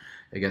loss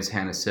against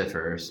Hannah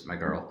Siffers, my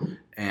girl,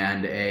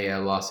 and a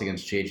loss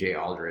against JJ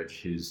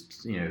Aldridge,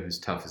 who's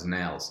tough as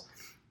nails.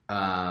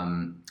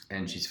 And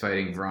she's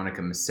fighting Veronica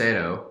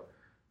Macedo,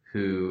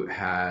 who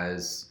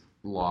has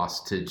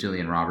lost to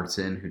Jillian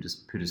Robertson, who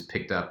just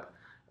picked up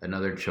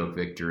another choke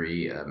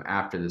victory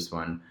after this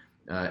one.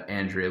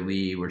 Andrea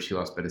Lee, where she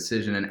lost by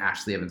decision, and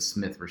Ashley Evans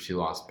Smith, where she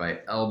lost by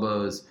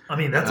elbows. I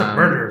mean, that's a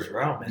murderer's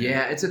row, man.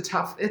 Yeah,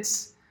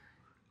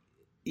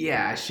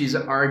 she's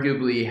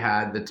arguably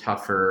had the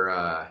tougher,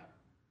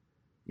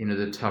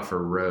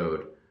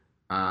 road.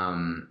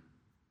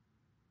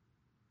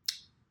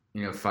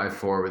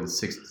 5'4" with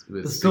 6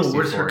 with. But still,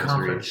 where's her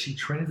confidence? She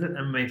trains at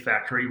MMA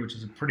Factory, which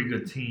is a pretty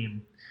good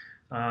team.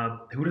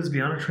 Who does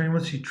Viana train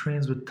with? She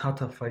trains with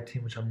Tata Fight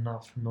Team, which I'm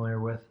not familiar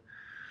with.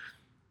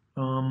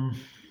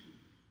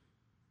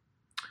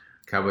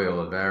 Cowboy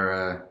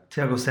Oliveira.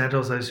 Thiago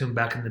Santos, I assume,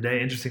 back in the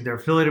day. Interesting. They're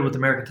affiliated with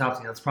American Top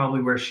Team. That's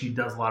probably where she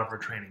does a lot of her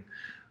training,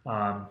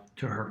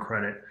 to her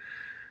credit.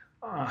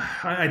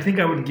 I think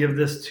I would give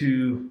this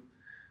to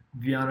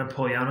Viana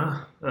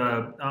Polyana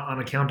on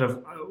account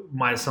of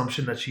my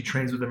assumption that she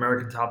trains with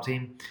American Top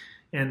Team.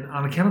 And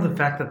on account of the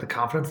fact that the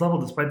confidence level,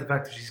 despite the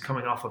fact that she's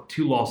coming off of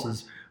 2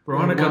 losses,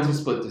 One's a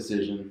split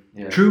decision.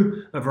 Yeah.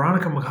 True.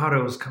 Veronica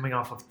Macedo is coming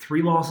off of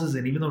 3 losses,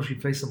 and even though she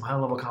faced some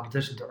high-level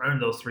competition to earn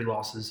those 3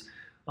 losses,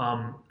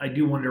 I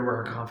do wonder where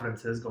her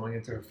confidence is going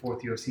into her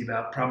 4th UFC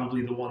bout,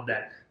 probably the one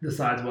that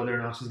decides whether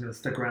or not she's going to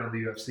stick around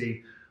in the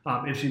UFC.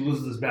 If she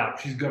loses this bout,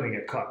 she's going to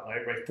get cut,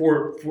 right? Going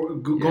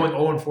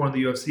 0-4 in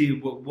the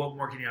UFC, what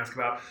more can you ask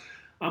about?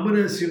 I'm going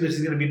to assume that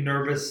she's going to be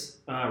nervous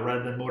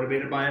rather than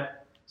motivated by it.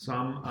 So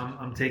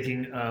I'm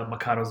taking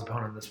Macedo's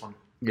opponent in this one.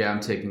 Yeah,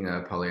 I'm taking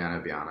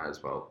Polyana Viana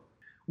as well.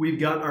 We've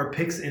got our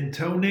picks in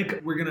tow,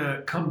 Nick. We're going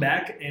to come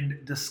back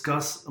and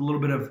discuss a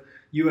little bit of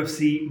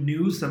UFC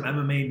news, some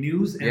MMA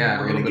news, and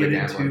we're going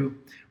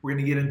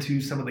to get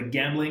into some of the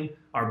gambling,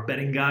 our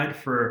betting guide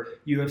for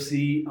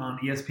UFC on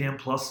ESPN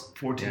Plus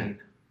 14. Yeah.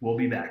 We'll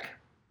be back.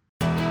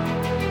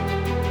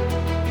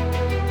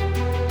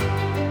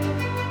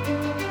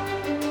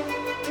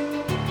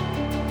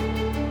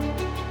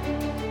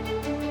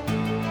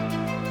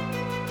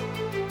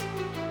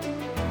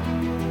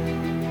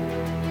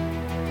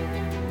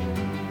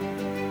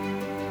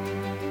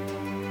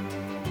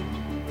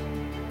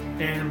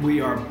 And we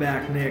are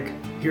back, Nick,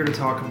 here to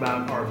talk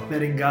about our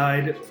betting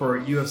guide for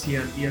UFC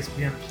on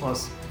ESPN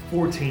Plus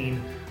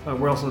 14.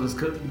 We're also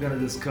going to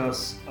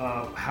discuss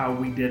how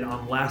we did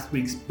on last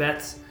week's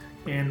bets.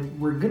 And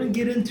we're going to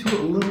get into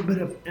a little bit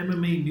of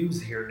MMA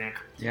news here, Nick.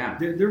 Yeah.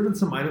 There have been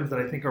some items that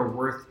I think are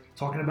worth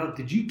talking about.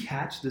 Did you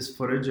catch this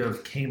footage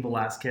of Cain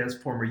Velasquez,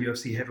 former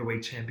UFC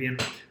heavyweight champion,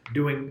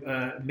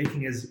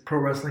 making his pro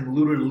wrestling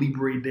Lucha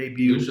Libre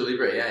debut? Lucha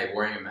Libre, yeah,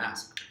 wearing a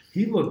mask.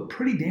 He looked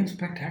pretty damn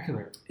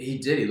spectacular. He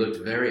did. He looked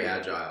very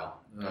agile,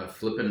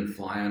 flipping and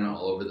flying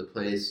all over the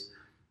place,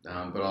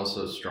 but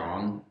also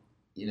strong.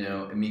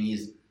 I mean,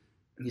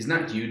 he's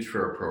not huge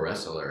for a pro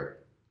wrestler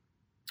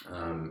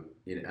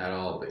at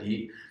all, but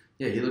he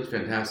looked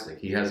fantastic.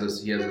 He has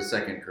a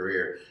second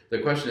career. The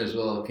question is,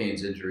 well,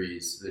 Cain's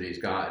injuries that he's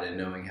got, and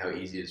knowing how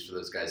easy it is for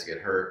those guys to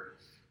get hurt,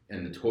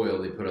 and the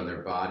toil they put on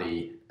their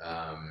body.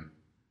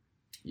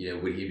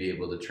 Would he be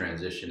able to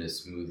transition as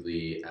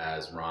smoothly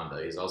as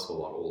Ronda? He's also a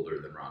lot older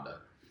than Ronda.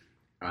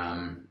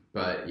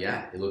 But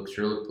yeah, he looked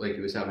like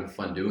he was having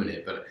fun doing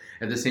it. But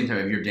at the same time,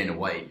 if you're Dana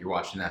White, you're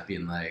watching that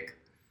being like,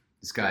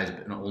 this guy's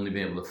only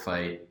been able to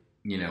fight,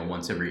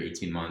 once every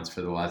 18 months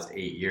for the last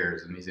 8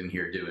 years, and he's in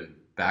here doing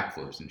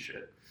backflips and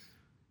shit.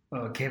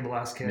 Cain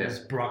Velasquez,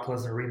 Brock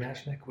Lesnar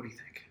rematch, Nick. What do you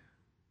think?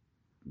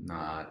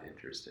 Not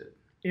interested.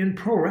 In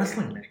pro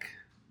wrestling, Nick?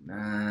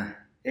 Nah.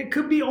 It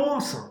could be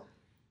awesome.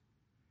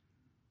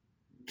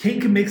 Cain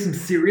can make some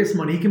serious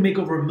money. He can make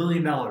over $1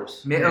 million. Okay,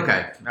 all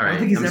right. I don't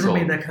think he's ever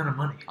made that kind of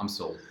money. I'm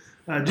sold.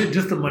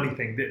 Just the money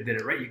thing did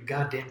it, right? You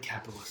goddamn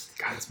capitalist.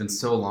 God, it's been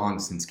so long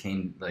since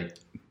Cain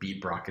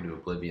beat Brock into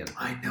oblivion.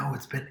 I know,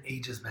 it's been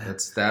ages, man.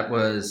 That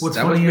was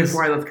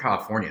before I left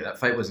California. That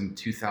fight was in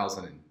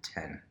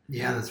 2010.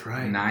 Yeah, that's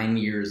right. 9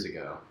 years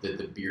ago that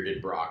the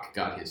bearded Brock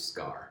got his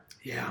scar.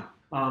 Yeah.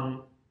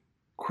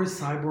 Chris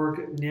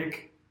Cyborg,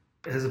 Nick,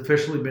 has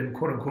officially been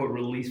quote-unquote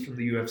released from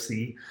the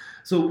UFC.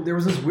 So there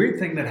was this weird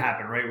thing that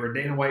happened, right, where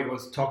Dana White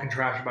was talking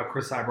trash about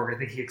Chris Cyborg. I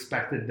think he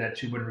expected that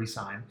she wouldn't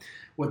resign.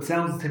 What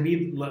sounds to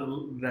me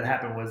that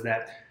happened was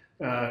that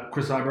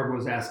Chris Cyborg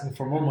was asking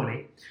for more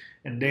money,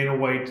 and Dana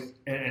White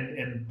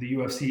and the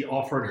UFC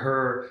offered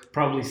her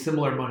probably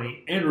similar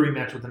money and a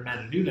rematch with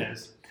Amanda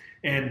Nunes.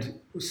 And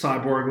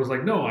Cyborg was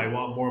like, no, I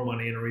want more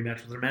money and a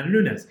rematch with Amanda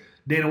Nunes.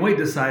 Dana White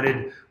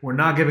decided, we're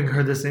not giving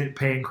her this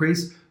pay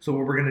increase, so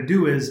what we're going to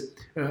do is,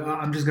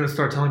 I'm just going to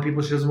start telling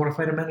people she doesn't want to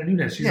fight Amanda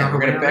Nunes. She's not we're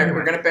going to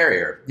bury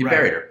her. He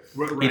buried her.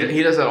 Right.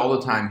 He does that all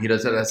the time. He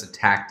does that as a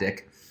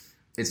tactic.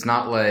 It's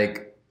not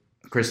like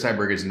Chris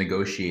Cyborg is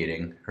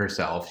negotiating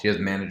herself. She has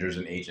managers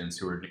and agents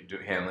who are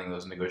handling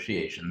those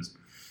negotiations.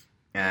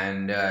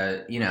 And,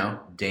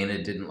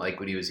 Dana didn't like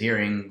what he was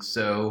hearing,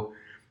 so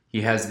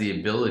he has the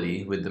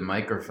ability with the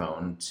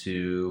microphone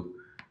to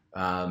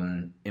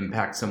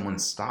impact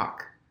someone's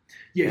stock.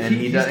 Yeah, and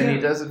he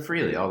does it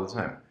freely all the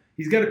time.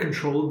 He's got a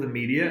control of the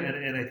media,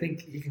 and I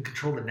think he can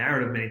control the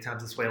narrative many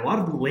times this way. A lot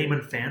of the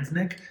layman fans,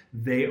 Nick,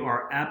 they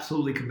are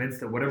absolutely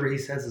convinced that whatever he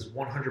says is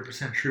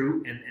 100%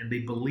 true, and they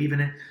believe in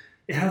it.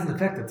 It has an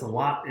effect. It's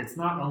not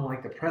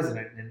unlike the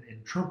president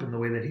and Trump in the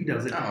way that he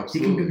does it. Oh,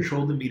 he can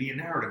control the media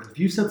narrative. If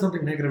you said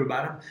something negative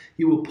about him,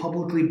 he will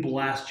publicly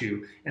blast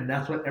you, and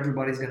that's what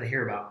everybody's going to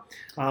hear about.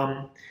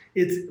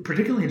 It's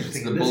particularly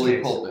interesting in this case. It's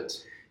the bully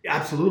pulpit.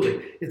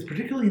 Absolutely. It's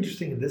particularly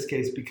interesting in this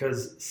case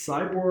because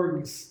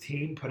Cyborg's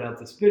team put out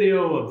this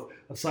video of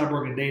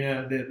Cyborg and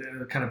Dana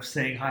they're kind of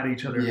saying hi to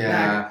each other in the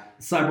back.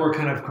 Cyborg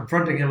kind of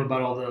confronting him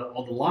about all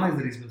the lies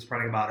that he's been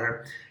spreading about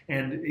her.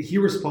 And he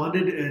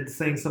responded and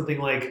saying something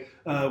like,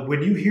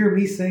 when you hear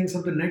me saying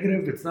something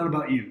negative, it's not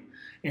about you.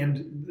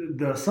 And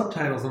the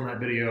subtitles on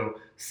that video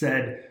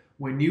said,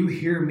 when you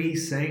hear me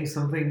saying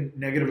something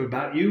negative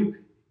about you,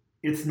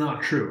 it's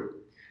not true.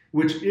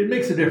 Which, it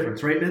makes a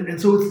difference, right?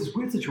 And so it's this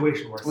weird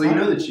situation where... Well, you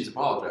know that she's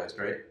apologized,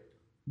 right?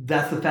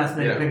 That's the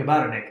fascinating thing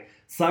about it, Nick.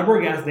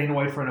 Cyborg asked Dana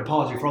White for an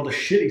apology for all the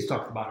shit he's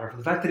talked about her. For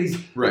the fact that he's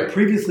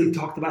previously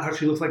talked about how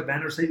she looks like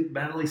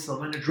Vanderlei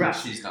Silva in a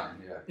dress. She's done,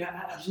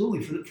 Yeah,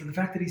 absolutely. For the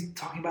fact that he's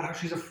talking about how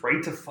she's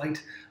afraid to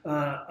fight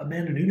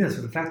Amanda Nunes.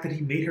 For the fact that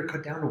he made her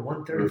cut down to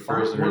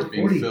 135,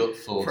 140. Being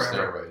full of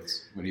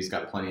steroids when he's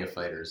got plenty of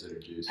fighters that are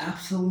juiced.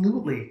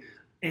 Absolutely.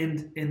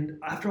 And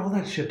after all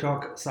that shit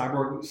talk,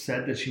 Cyborg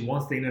said that she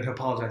wants Dana to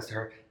apologize to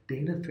her.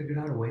 Dana figured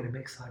out a way to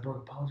make Cyborg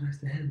apologize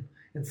to him.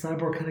 And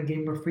Cyborg kind of gave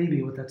him a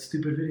freebie with that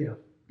stupid video.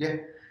 Yeah.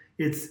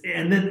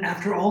 And then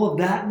after all of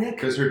that, Nick...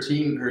 Because her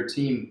team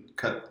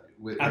cut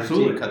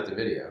the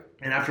video.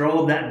 And after all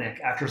of that, Nick,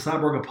 after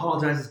Cyborg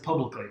apologizes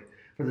publicly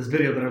for this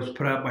video that was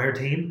put out by her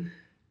team,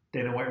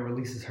 Dana White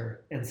releases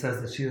her and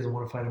says that she doesn't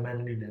want to fight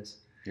Amanda Nunes.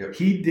 Yep.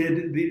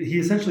 He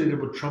essentially did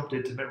what Trump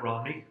did to Mitt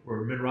Romney,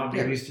 where Mitt Romney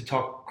used to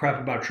talk crap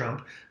about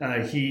Trump.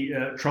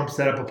 Trump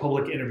set up a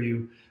public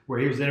interview where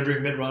he was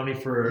interviewing Mitt Romney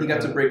for. He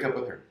got to break up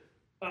with her.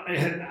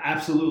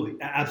 Absolutely.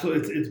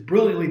 It's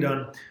brilliantly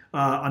done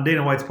on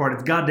Dana White's part.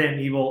 It's goddamn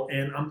evil,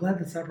 and I'm glad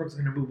that Cyborgs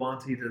are going to move on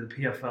to either the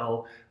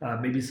PFL,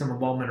 maybe some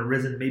involvement in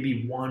Risen,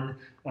 maybe one,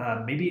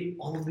 maybe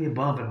all of the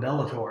above in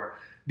Bellator,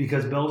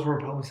 because Bellator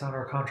probably signed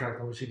her a contract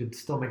on which she could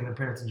still make an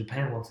appearance in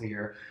Japan once a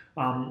year.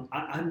 I'm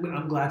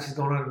glad she's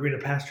going on greener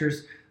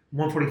pastures.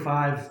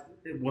 145,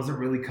 it wasn't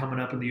really coming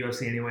up in the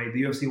UFC anyway.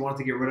 The UFC wanted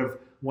to get rid of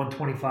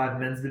 125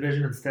 men's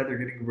division. Instead, they're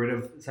getting rid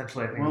of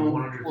essentially, I think,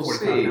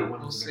 145 now.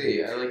 We'll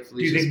see. I like Felicia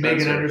Do you think Spencer.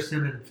 Megan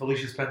Anderson and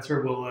Felicia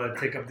Spencer will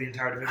take up the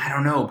entire division? I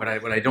don't know,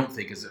 but what I don't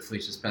think is that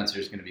Felicia Spencer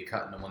is going to be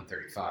cutting to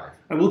 135.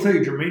 I will tell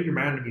you, Jermaine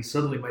Durandamy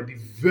suddenly might be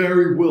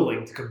very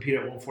willing to compete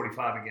at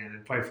 145 again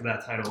and fight for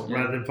that title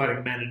rather than fighting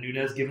Amanda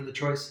Nunes, given the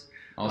choice.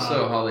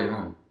 Also, Holly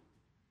Holm.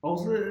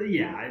 Also,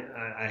 yeah,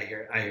 I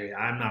hear you.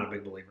 I'm not a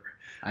big believer.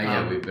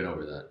 We've been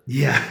over that.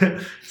 Yeah.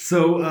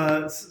 So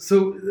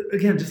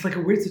again, just like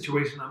a weird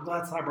situation. I'm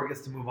glad Cyborg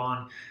gets to move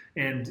on,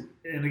 and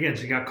again,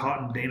 she got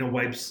caught in Dana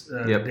White's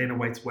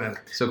web.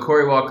 So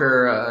Cory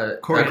Walker,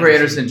 Cory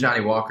Anderson,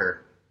 Johny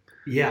Walker.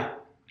 Yeah.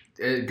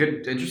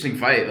 Good, interesting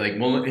fight. Like,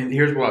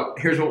 here's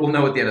what we'll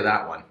know at the end of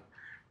that one.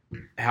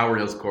 How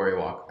real is Cory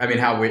Walker? I mean,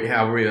 how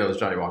real is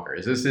Johny Walker?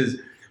 Is this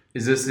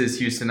his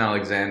Houston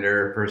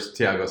Alexander versus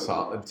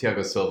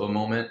Thiago Silva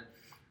moment?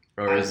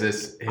 Or is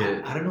this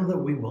his... I don't know that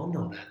we will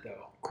know that,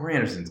 though. Cory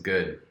Anderson's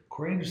good.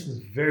 Cory Anderson's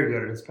very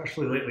good,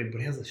 especially lately, but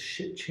he has a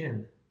shit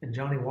chin, and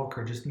Johny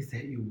Walker just needs to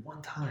hit you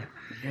one time.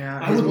 Yeah.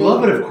 I would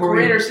love it if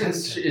Cory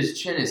Anderson's his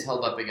chin is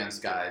held up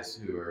against guys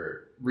who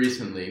are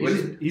recently...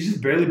 He's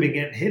just barely been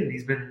getting hit, and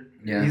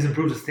he's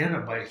improved his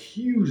stand-up by a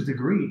huge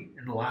degree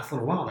in the last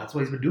little while. That's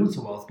why he's been doing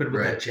so well. It's been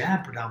with that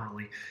jab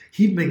predominantly.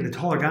 He's being the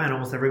taller guy in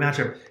almost every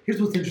matchup.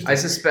 Here's what's interesting. I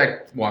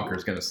suspect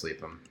Walker's going to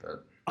sleep him,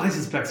 but... I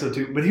suspect so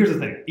too. But here's the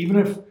thing: even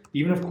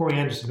if Cory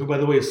Anderson, who by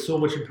the way is so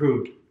much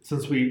improved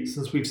since we've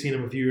seen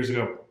him a few years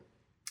ago,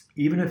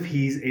 even if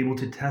he's able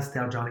to test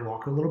out Johny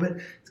Walker a little bit,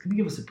 it's going to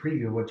give us a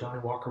preview of what Johny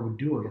Walker would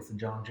do against the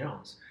John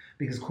Jones.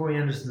 Because Cory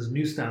Anderson's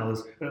new style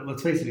is,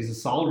 let's face it, he's a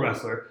solid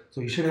wrestler,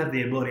 so he should have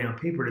the ability on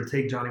paper to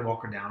take Johny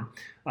Walker down.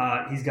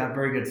 He's got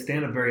very good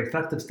stand-up, very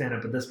effective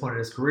stand-up at this point in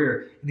his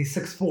career, and he's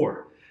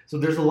 6'4". So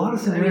there's a lot of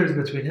similarities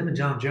between him and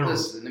John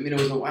Jones. Listen, it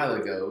was a while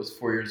ago. It was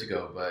 4 years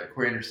ago. But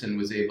Cory Anderson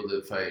was able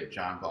to fight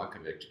John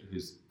Blachowicz,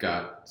 who's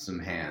got some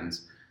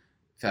hands.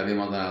 Fabio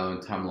Maldonado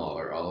and Tom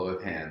Lawler, all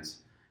have hands.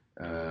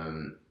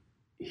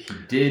 He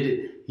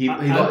did.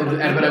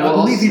 I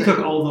believe he took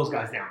all of those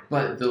guys down.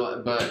 But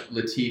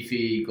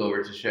Latifi,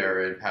 Glover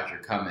Teixeira, and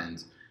Patrick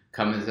Cummins.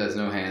 Cummins has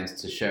no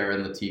hands. Teixeira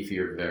and Latifi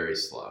are very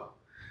slow.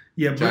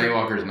 Yeah, Johnny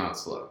Walker's not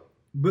slow.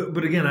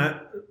 But again,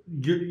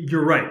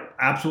 you're right.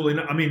 Absolutely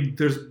not. I mean,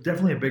 there's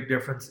definitely a big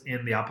difference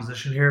in the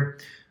opposition here.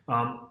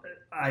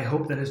 I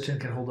hope that his chin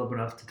can hold up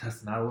enough to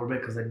test it out a little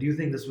bit, because I do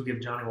think this will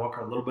give Johnny Walker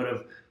a little bit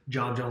of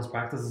John Jones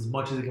practice, as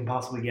much as he can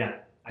possibly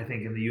get, I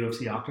think, in the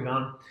UFC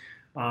octagon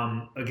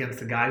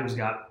against a guy who's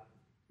got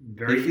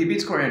very... If he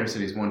beats Cory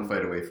Anderson, he's one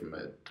fight away from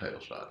a title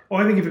shot. Oh,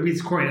 I think if he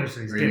beats Cory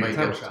Anderson, he's getting a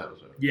title shot. Title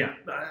shot. Yeah.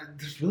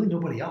 There's really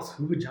nobody else.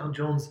 Who would John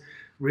Jones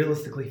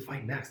realistically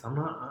fight next? I'm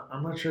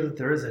not sure that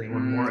there is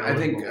anyone more. I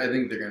think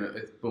they're gonna,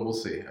 but we'll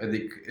see. I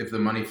think if the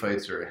money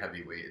fights are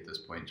heavyweight at this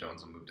point,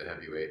 Jones will move to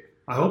heavyweight.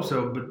 I hope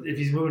so, but if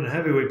he's moving to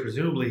heavyweight,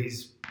 presumably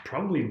he's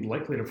probably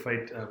likely to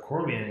fight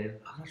Cormier.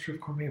 I'm not sure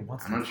if Cormier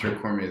wants. I'm not sure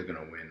Cormier is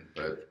gonna win,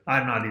 but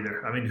I'm not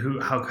either. I mean,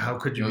 how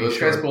could you? Those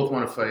guys both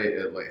want to fight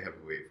at light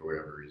heavyweight for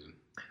whatever reason.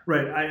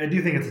 Right. I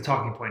do think it's a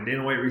talking point.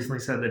 Dana White recently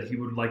said that he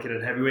would like it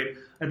at heavyweight.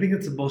 I think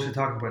it's a bullshit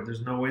talking point.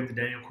 There's no way that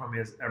Daniel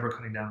Cormier is ever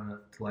cutting down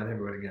to light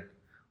heavyweight again.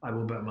 I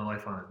will bet my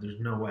life on it. There's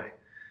no way.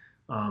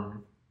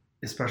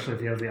 Especially if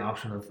he has the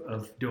option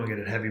of doing it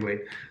at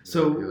heavyweight.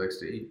 So he likes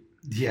to eat.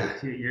 Yeah,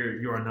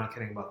 you are not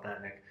kidding about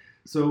that, Nick.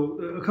 So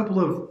a couple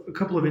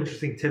of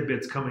interesting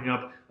tidbits coming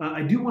up.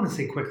 I do want to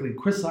say quickly,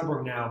 Chris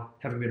Cyborg now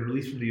having been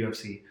released from the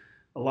UFC.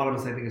 A lot of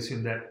us, I think,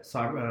 assumed that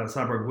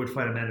Cyborg would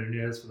fight Amanda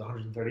Nunes for the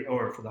 130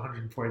 or for the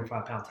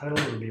 145-pound title.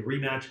 It would be a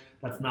rematch.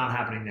 That's not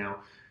happening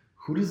now.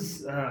 Who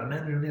does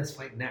Amanda Nunes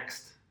fight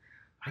next?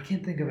 I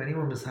can't think of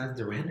anyone besides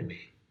Durandamy.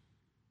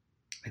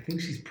 I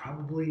think she's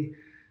probably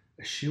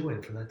a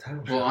shoo-in for that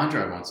title shot. Well,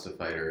 Andrade wants to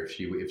fight her if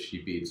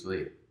she beats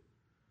Lee.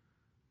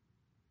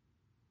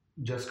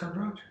 Jessica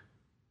Andrade?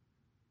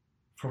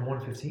 From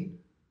 115?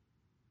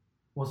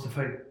 Wants to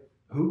fight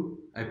who?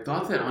 I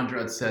thought that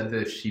Andrade said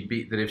that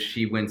if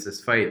she wins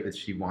this fight, that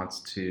she wants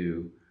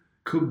to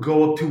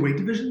go up 2 weight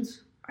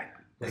divisions.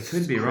 I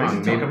could be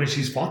wrong. Maybe, I mean,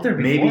 she's fought there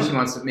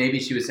before. Maybe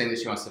she was saying that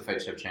she wants to fight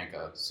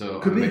Shevchenko. So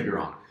could I might be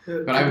wrong.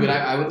 But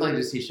I would like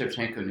to see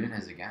Shevchenko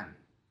Nunes again.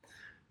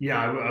 Yeah,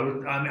 I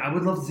would. I mean, I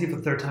would love to see it for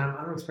the third time.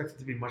 I don't expect it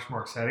to be much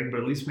more exciting, but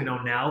at least we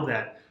know now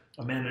that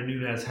Amanda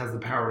Nunes has the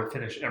power to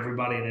finish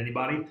everybody and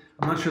anybody.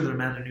 I'm not sure that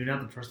Amanda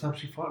Nunes the first time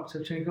she fought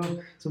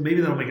Shevchenko, so maybe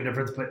that'll make a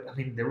difference. But I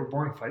mean, they were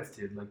boring fights,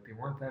 dude. Like they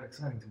weren't that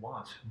exciting to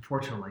watch.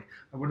 Unfortunately,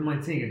 I wouldn't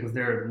mind seeing it because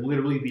they're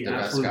literally the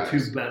absolute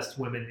two best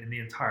women in the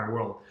entire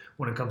world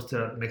when it comes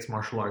to mixed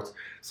martial arts.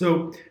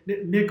 So,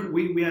 Nick,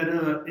 we had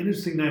an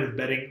interesting night of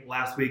betting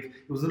last week.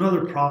 It was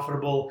another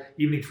profitable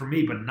evening for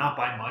me, but not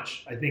by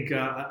much. I think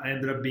I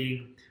ended up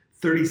being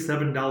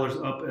 $37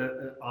 up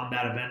on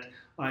that event.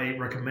 I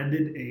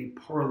recommended a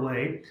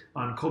parlay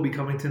on Colby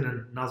Covington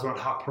and Nasrat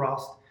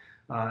Haqparast.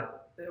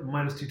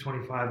 Minus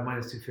 225,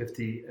 minus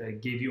 250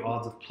 gave you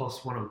odds of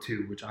plus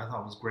 102, which I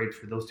thought was great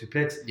for those two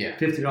picks. Yeah.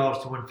 $50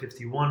 to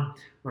 151.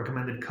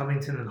 Recommended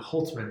Covington and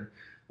Holtzman.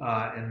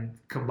 And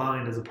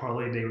combined as a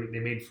parlay, they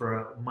made for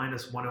a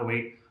minus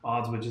 108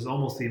 odds, which is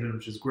almost even,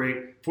 which is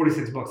great.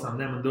 $46 on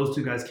them, and those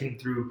two guys came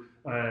through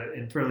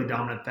in fairly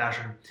dominant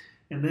fashion.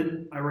 And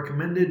then I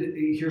recommended,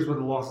 here's where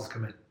the losses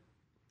come in.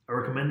 I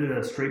recommended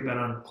a straight bet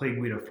on Clay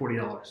Guida,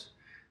 $40.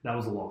 That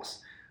was a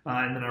loss.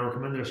 And then I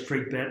recommended a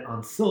straight bet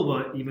on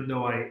Silva, even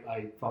though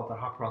I thought that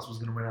Haqparast was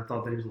going to win. I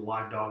thought that he was a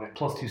live dog at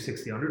plus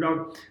 260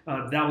 underdog.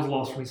 That was a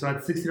loss for me. So I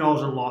had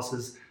 $60 in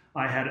losses.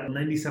 I had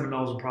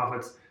 $97 in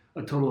profits,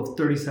 a total of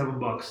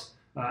 $37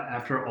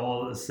 after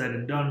all is said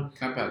and done.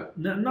 Not bad.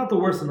 Not the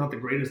worst and not the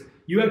greatest.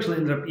 You actually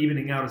ended up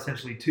evening out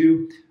essentially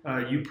too.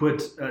 You put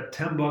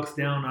 $10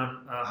 down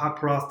on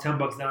Haqparast,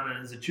 $10 down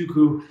on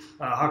Nzechukwu.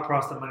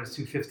 Haqparast at minus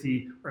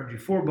 250 earned you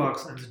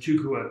 $4, and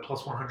Nzechukwu at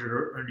plus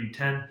 100 earned you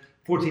 10.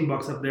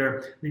 $14 up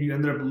there. Then you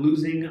ended up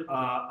losing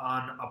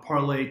on a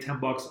parlay,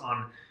 $10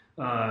 on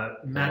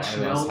Matt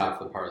Schnell. I lost half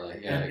the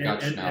parlay. Yeah, I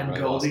got Schnell, but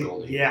I lost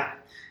Goldie. Yeah.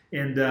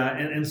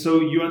 And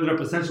so you ended up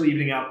essentially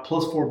evening out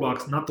plus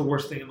 $4, not the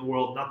worst thing in the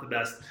world, not the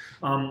best.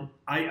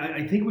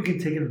 I think we can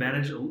take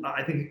advantage.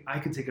 I think I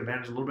could take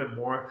advantage a little bit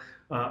more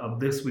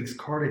of this week's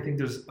card. I think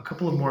there's a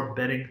couple of more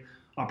betting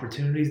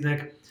opportunities,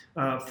 Nick.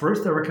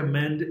 First, I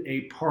recommend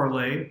a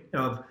parlay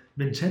of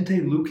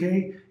Vicente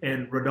Luque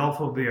and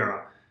Rodolfo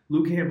Vieira.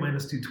 Luque at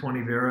minus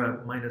 220, Vera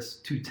at minus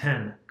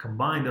 210.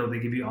 Combined, though, they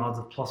give you odds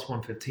of plus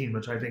 115,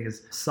 which I think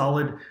is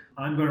solid.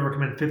 I'm going to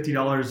recommend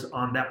 $50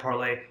 on that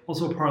parlay.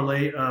 Also a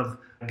parlay of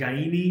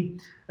Gaini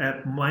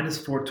at minus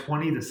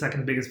 420, the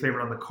second biggest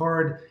favorite on the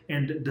card,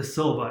 and Da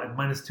Silva at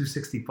minus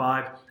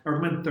 265. I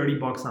recommend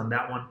 $30 on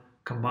that one.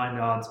 Combined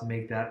odds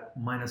make that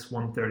minus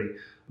 130.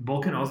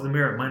 Volkan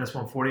Ozdemir at minus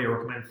 140. I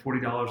recommend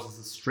 $40 as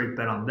a straight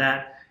bet on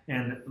that.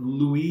 And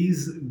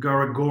Luis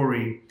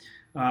Garagori,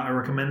 I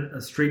recommend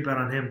a straight bet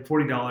on him,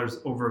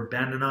 $40 over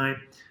Bandanai.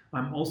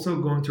 I'm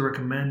also going to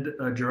recommend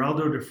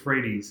Geraldo de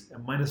Freitas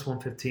at minus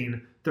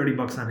 115,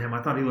 $30 on him.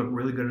 I thought he looked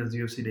really good in his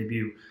UFC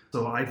debut,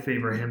 so I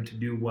favor him to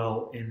do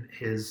well in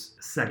his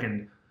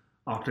second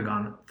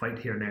octagon fight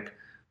here, Nick.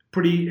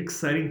 Pretty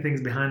exciting things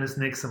behind us,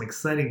 Nick. Some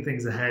exciting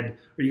things ahead.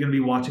 Are you going to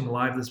be watching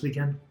live this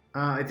weekend?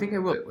 I think I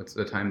will. What's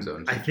the time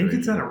zone? I think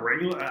it's at a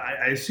regular.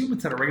 I assume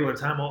it's at a regular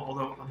time,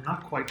 although I'm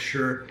not quite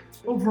sure.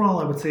 Overall,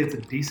 I would say it's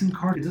a decent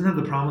card. It doesn't have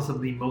the promise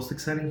of the most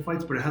exciting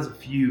fights, but it has a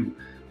few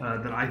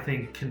that I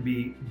think can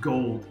be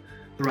gold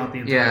throughout the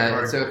entire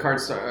card. Yeah, so the card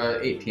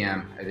starts 8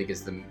 p.m. I think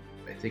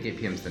 8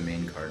 p.m. is the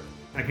main card.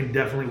 I can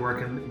definitely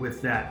work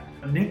with that.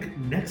 Nick,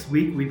 next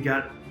week we've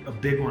got a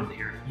big one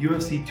here.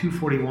 UFC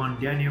 241,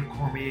 Daniel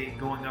Cormier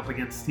going up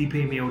against Stipe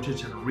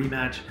Miocic in a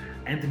rematch.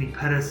 Anthony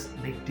Pettis,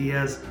 Nick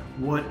Diaz.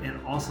 What an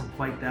awesome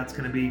fight that's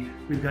going to be.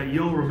 We've got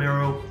Yoel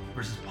Romero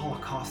versus Paulo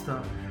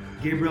Costa.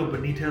 Gabriel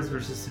Benitez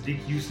versus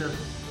Sadiq Youssef.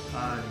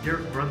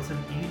 Derek Brunson,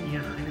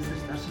 Ian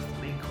Heinesius. That's just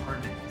the main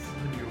card, Nick. This is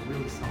going to be a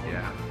really solid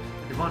one.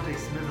 Devontae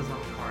Smith is on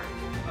the card.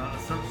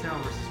 Sun Sao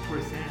versus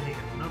Corey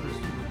Sandhagen, another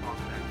super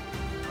prospect.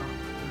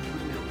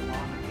 There's really a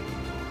lot of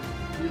games.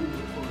 Really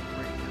look forward to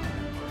breaking